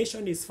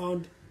salvation is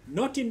found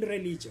not in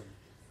religion,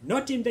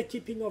 not in the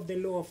keeping of the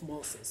law of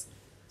Moses.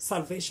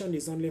 Salvation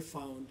is only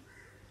found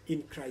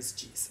in Christ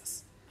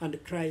Jesus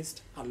and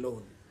Christ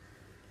alone.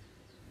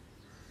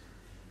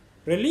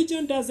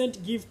 Religion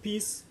doesn't give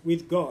peace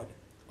with God.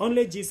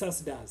 Only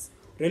Jesus does.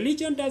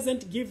 Religion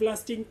doesn't give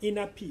lasting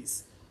inner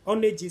peace.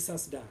 Only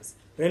Jesus does.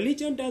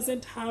 Religion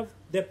doesn't have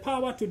the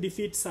power to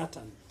defeat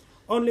Satan.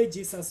 Only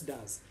Jesus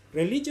does.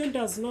 Religion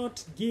does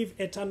not give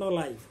eternal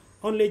life.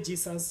 Only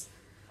Jesus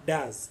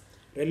does.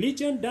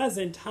 Religion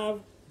doesn't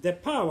have the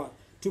power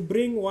to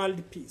bring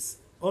world peace.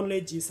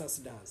 Only Jesus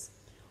does.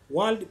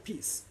 World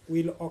peace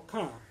will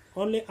occur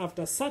only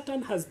after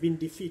Satan has been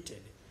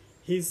defeated.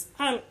 His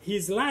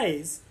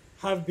lies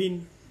have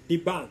been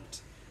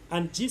debunked,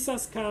 and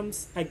Jesus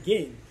comes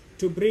again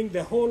to bring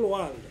the whole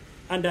world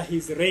under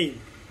his reign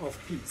of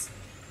peace.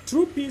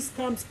 True peace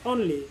comes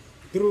only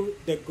through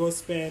the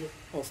gospel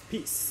of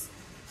peace.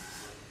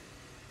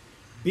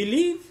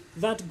 Believe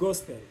that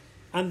gospel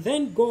and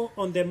then go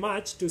on the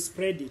march to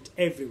spread it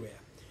everywhere.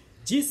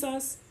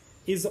 Jesus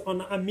is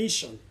on a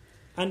mission,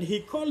 and he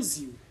calls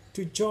you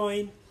to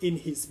join in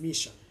his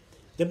mission.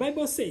 The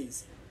Bible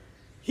says,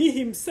 he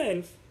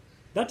himself,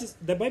 that is,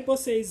 the Bible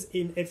says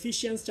in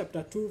Ephesians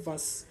chapter 2,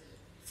 verse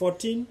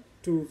 14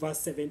 to verse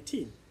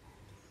 17,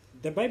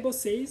 the Bible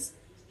says,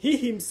 he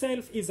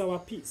himself is our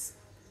peace.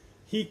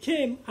 He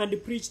came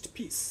and preached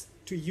peace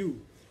to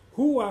you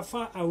who were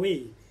far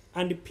away,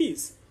 and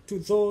peace to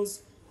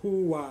those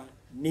who were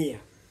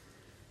near.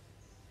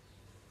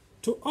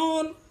 To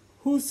all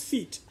whose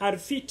feet are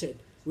fitted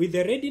with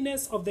the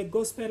readiness of the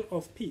gospel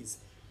of peace,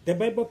 the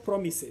Bible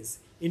promises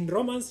in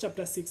Romans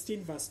chapter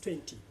 16, verse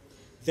 20,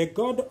 the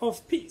God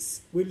of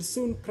peace will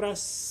soon crush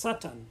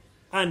Satan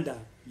under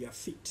your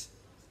feet.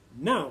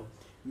 Now,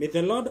 may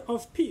the Lord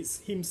of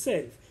peace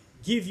himself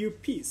give you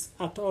peace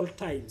at all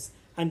times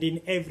and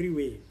in every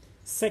way.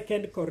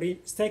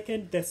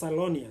 2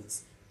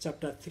 Thessalonians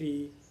chapter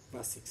 3,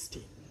 verse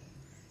 16.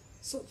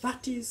 So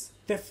that is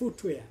the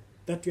footwear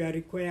that we are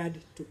required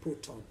to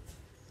put on.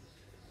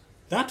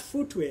 That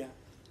footwear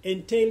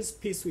entails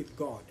peace with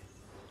God.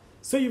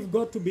 So you've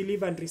got to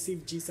believe and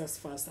receive Jesus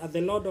first as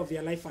the Lord of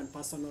your life and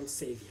personal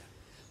Savior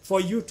for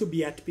you to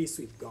be at peace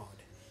with God.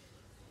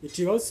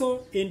 It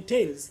also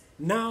entails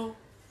now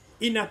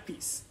inner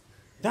peace.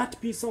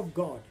 That peace of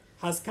God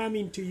has come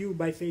into you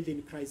by faith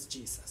in Christ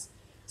Jesus.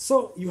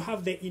 So you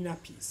have the inner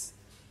peace.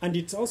 And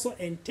it also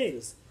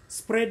entails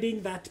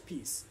spreading that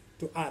peace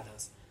to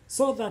others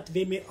so that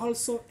they may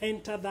also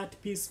enter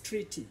that peace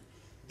treaty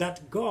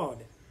that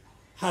God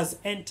has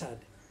entered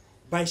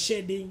by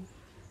shedding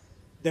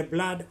the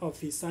blood of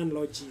his Son,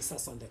 Lord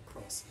Jesus, on the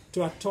cross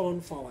to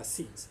atone for our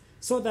sins.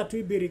 so that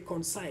we be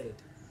reconciled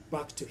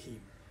back to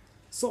him.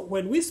 So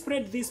when we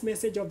spread this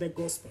message of the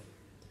gospel,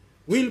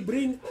 we'll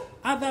bring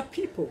other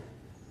people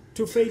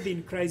to faith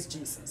in Christ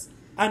Jesus,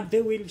 and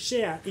they will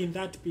share in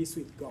that peace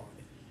with God.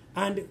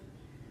 And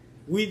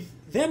with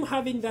them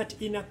having that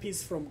inner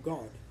peace from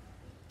God,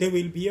 they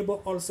will be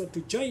able also to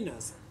join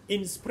us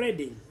in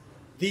spreading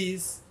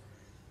this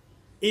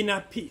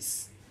inner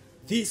peace,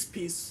 this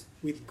peace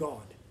with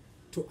God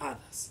to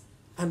others.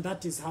 And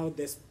that is how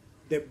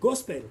the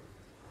gospel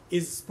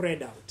is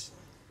spread out.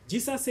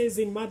 Jesus says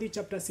in Matthew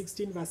chapter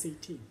 16, verse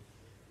 18,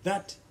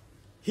 that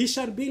he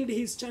shall build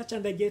his church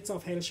and the gates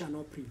of hell shall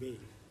not prevail.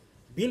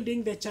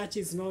 Building the church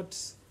is not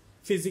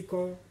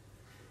physical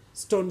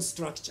stone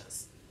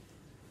structures.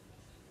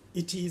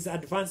 It is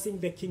advancing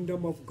the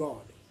kingdom of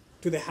God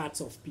to the hearts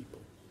of people.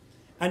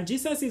 And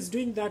Jesus is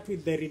doing that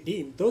with the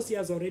redeemed, those he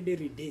has already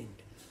redeemed.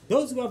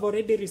 Those who have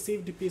already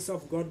received the peace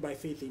of God by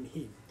faith in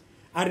him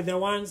are the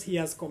ones he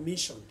has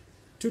commissioned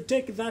to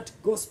take that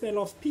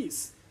gospel of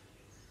peace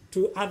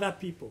to other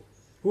people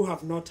who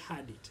have not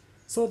heard it,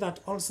 so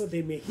that also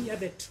they may hear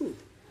the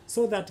truth,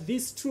 so that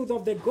this truth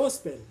of the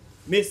gospel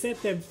may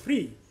set them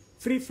free,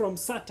 free from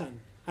Satan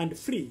and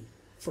free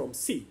from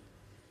sin.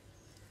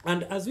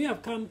 And as we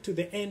have come to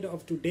the end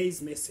of today's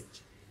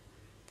message,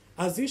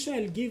 as usual,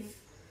 I'll give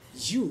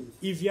you,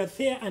 if you're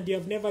there and you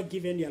have never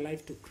given your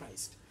life to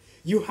Christ,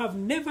 you have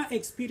never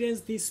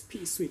experienced this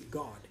peace with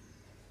God,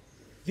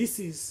 this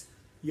is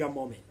your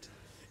moment.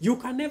 You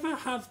can never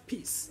have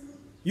peace.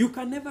 You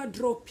can never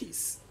draw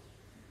peace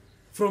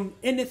from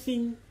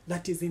anything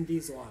that is in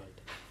this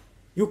world.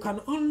 You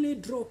can only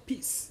draw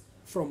peace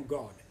from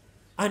God.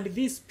 And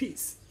this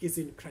peace is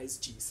in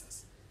Christ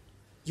Jesus.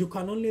 You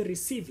can only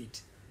receive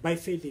it by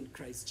faith in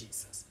Christ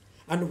Jesus.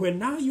 And when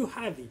now you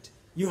have it,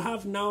 you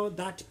have now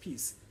that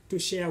peace to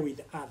share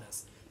with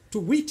others, to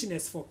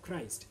witness for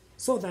Christ,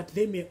 so that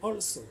they may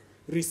also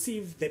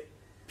receive the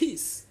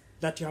peace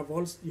that you have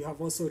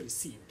also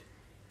received,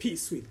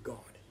 peace with God.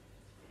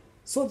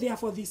 So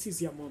therefore, this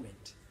is your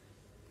moment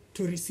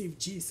to receive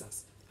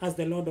Jesus as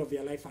the Lord of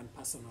your life and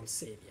personal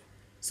Savior,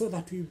 so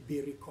that we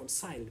be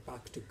reconciled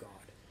back to God,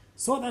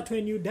 so that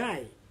when you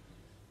die,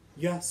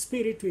 your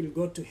spirit will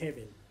go to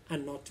heaven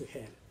and not to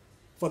hell.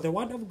 For the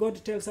word of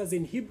God tells us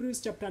in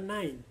Hebrews chapter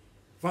 9,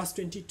 verse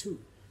 22,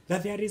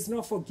 that there is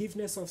no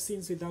forgiveness of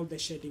sins without the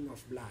shedding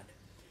of blood.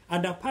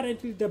 And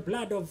apparently the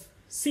blood of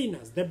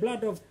sinners, the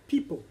blood of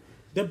people,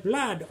 the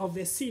blood of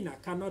the sinner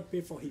cannot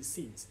pay for his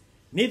sins.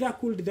 Neither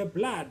could the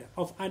blood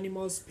of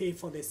animals pay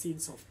for the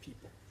sins of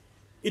people.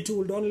 It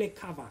would only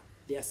cover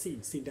their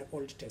sins in the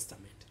Old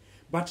Testament.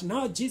 But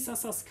now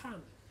Jesus has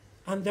come,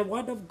 and the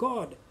word of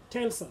God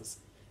tells us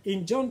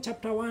in John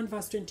chapter 1,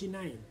 verse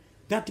 29,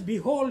 that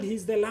behold, he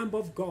is the Lamb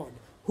of God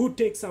who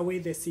takes away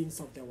the sins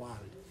of the world.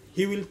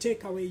 He will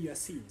take away your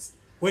sins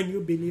when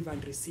you believe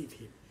and receive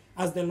him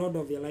as the Lord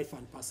of your life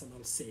and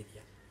personal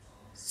Savior.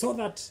 So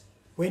that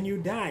when you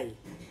die,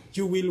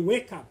 you will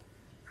wake up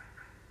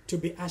to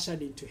be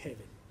ushered into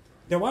heaven.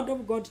 The word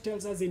of God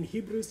tells us in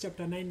Hebrews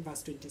chapter 9,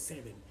 verse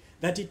 27,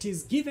 that it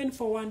is given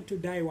for one to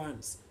die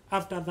once,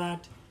 after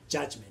that,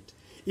 judgment.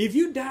 If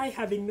you die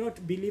having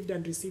not believed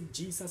and received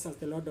Jesus as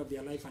the Lord of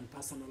your life and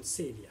personal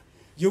Savior,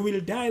 you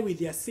will die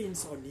with your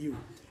sins on you,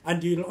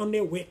 and you will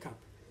only wake up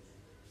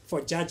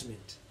for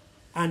judgment.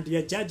 And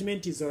your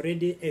judgment is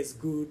already as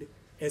good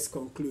as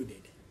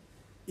concluded.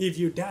 If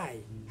you die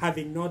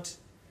having not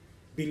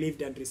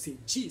believed and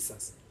received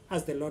Jesus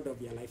as the Lord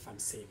of your life and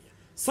Savior.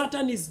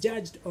 Satan is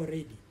judged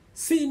already.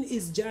 Sin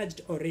is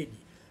judged already.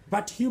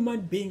 But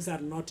human beings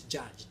are not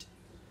judged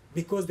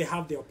because they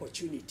have the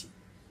opportunity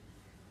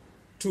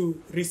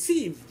to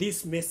receive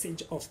this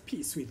message of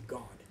peace with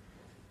God.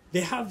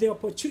 They have the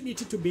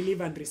opportunity to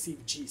believe and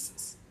receive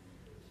Jesus.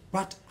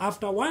 But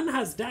after one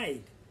has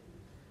died,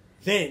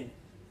 then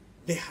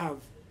they have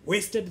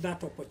wasted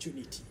that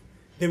opportunity.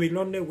 They will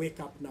only wake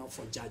up now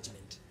for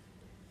judgment.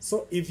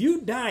 So if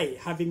you die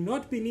having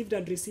not believed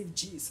and received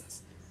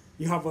Jesus,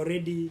 you have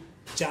already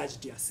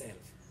judged yourself.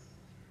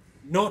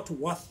 Not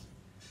worthy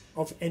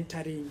of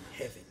entering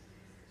heaven,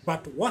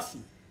 but worthy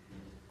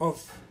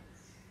of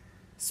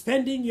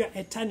spending your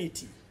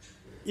eternity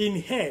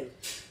in hell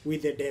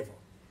with the devil,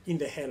 in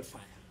the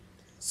hellfire.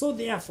 So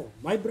therefore,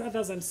 my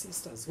brothers and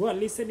sisters who are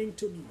listening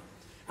to me,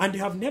 and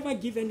you have never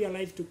given your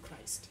life to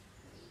Christ,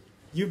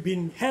 you've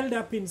been held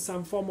up in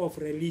some form of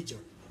religion,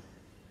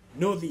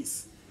 know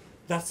this,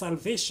 that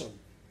salvation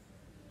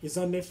is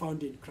only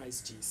found in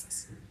Christ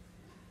Jesus.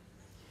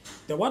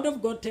 The word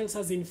of God tells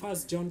us in 1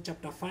 John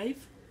chapter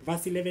 5,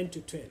 verse 11 to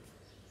 12,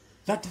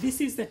 that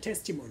this is the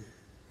testimony,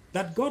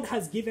 that God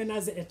has given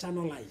us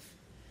eternal life,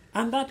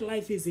 and that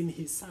life is in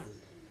his Son.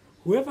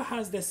 Whoever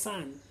has the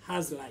Son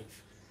has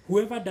life.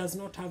 Whoever does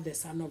not have the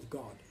Son of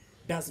God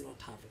does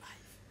not have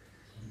life.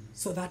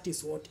 So that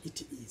is what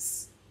it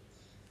is.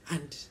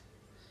 And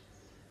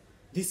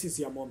this is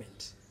your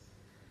moment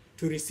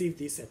to receive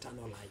this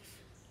eternal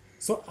life.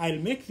 So I'll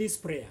make this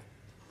prayer,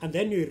 and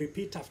then you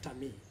repeat after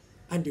me,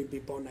 and you'll be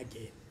born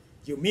again.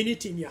 You mean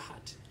it in your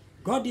heart.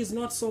 God is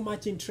not so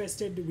much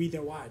interested with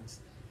the words.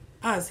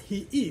 as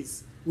he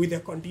is with the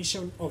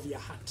condition of your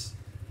heart,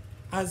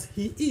 as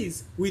he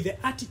is with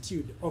the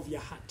attitude of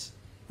your heart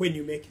when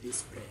you make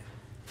this prayer.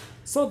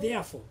 So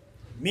therefore,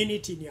 mean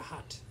it in your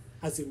heart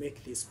as you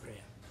make this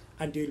prayer,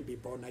 and you will be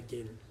born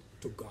again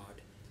to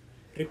God.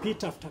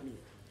 Repeat after me.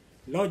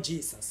 Lord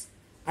Jesus,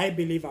 I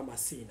believe I'm a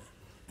sinner,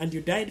 and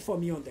you died for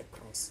me on the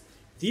cross.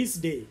 This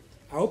day,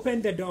 I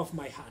open the door of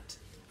my heart.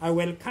 I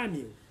welcome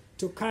you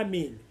to come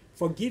in,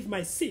 forgive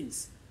my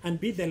sins, and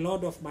be the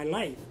Lord of my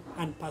life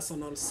and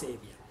personal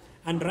Savior,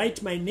 and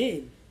write my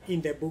name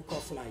in the book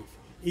of life.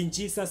 In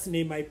Jesus'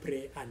 name I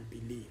pray and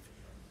believe.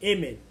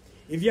 Amen.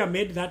 If you have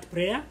made that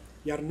prayer,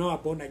 you are now a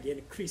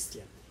born-again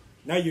Christian.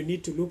 Now you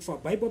need to look for a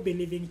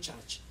Bible-believing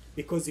church,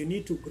 because you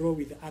need to grow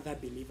with other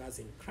believers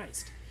in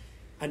Christ.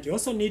 And you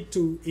also need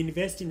to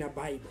invest in a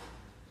Bible,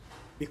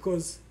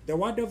 because the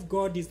Word of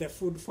God is the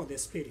food for the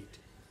Spirit.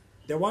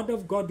 The Word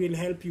of God will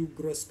help you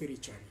grow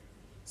spiritually.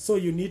 So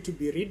you need to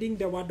be reading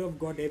the Word of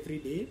God every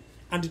day,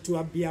 and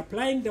to be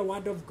applying the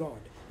Word of God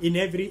in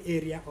every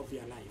area of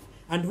your life.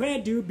 And where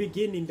do you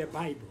begin in the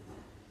Bible?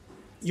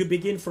 You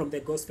begin from the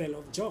Gospel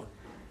of John.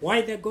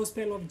 Why the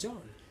Gospel of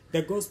John?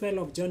 The Gospel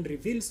of John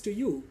reveals to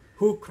you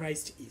who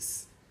Christ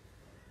is.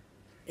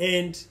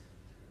 And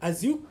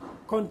as you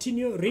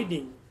continue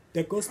reading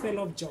the Gospel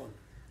of John,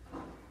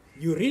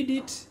 you read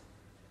it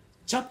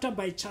chapter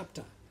by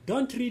chapter.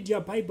 Don't read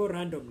your Bible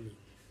randomly.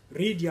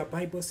 Read your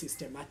Bible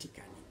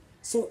systematically.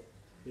 So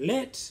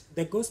let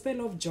the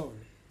Gospel of John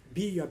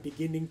be your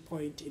beginning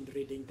point in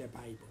reading the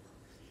Bible.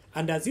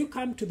 And as you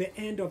come to the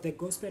end of the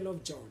Gospel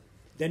of John,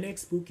 the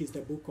next book is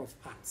the book of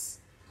Acts.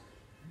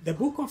 The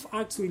book of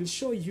Acts will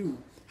show you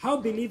how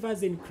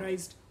believers in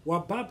Christ were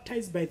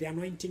baptized by the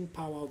anointing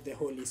power of the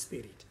Holy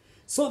Spirit,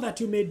 so that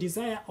you may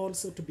desire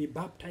also to be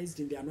baptized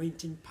in the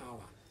anointing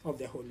power of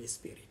the Holy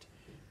Spirit.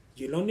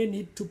 You'll only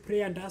need to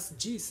pray and ask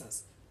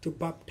Jesus to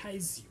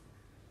baptize you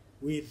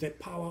with the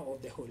power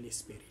of the Holy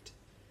Spirit,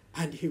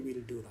 and he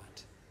will do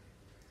that.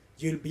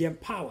 You'll be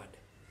empowered,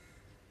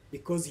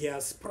 because he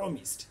has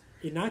promised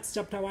in Acts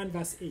chapter 1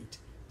 verse 8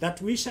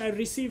 that we shall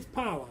receive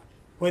power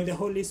when the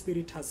Holy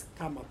Spirit has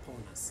come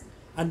upon us,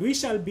 and we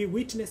shall be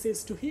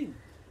witnesses to him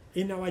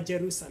in our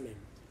Jerusalem,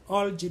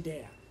 all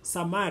Judea,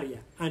 Samaria,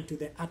 and to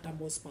the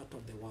uttermost part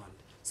of the world.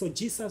 So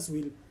Jesus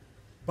will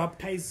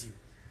baptize you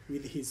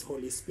with his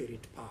Holy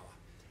Spirit power,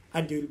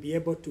 and you will be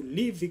able to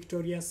live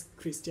victorious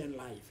Christian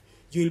life.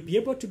 You will be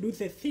able to do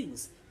the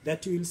things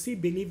that you will see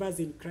believers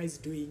in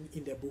Christ doing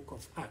in the book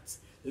of Acts,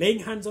 laying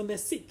hands on the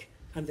sick,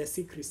 and the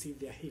sick receive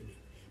their healing,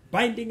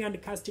 binding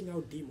and casting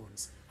out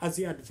demons, as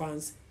you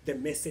advance the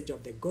message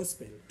of the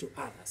gospel to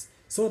others,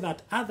 so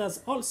that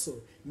others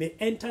also may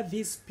enter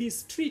this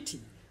peace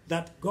treaty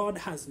that God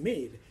has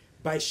made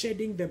by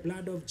shedding the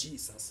blood of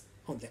Jesus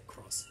on the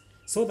cross,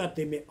 so that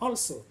they may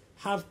also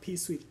have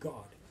peace with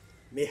God,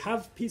 may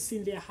have peace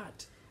in their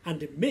heart,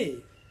 and may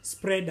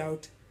spread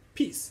out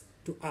peace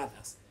to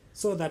others,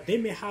 so that they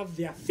may have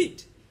their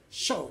feet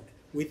shod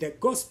with the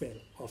gospel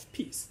of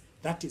peace.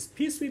 That is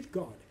peace with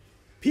God,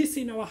 peace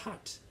in our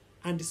heart,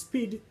 and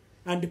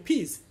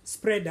peace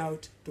spread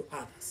out to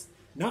others.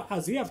 Now,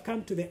 as we have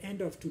come to the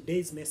end of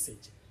today's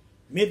message,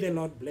 may the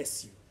Lord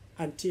bless you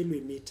until we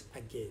meet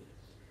again.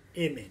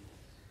 Amen.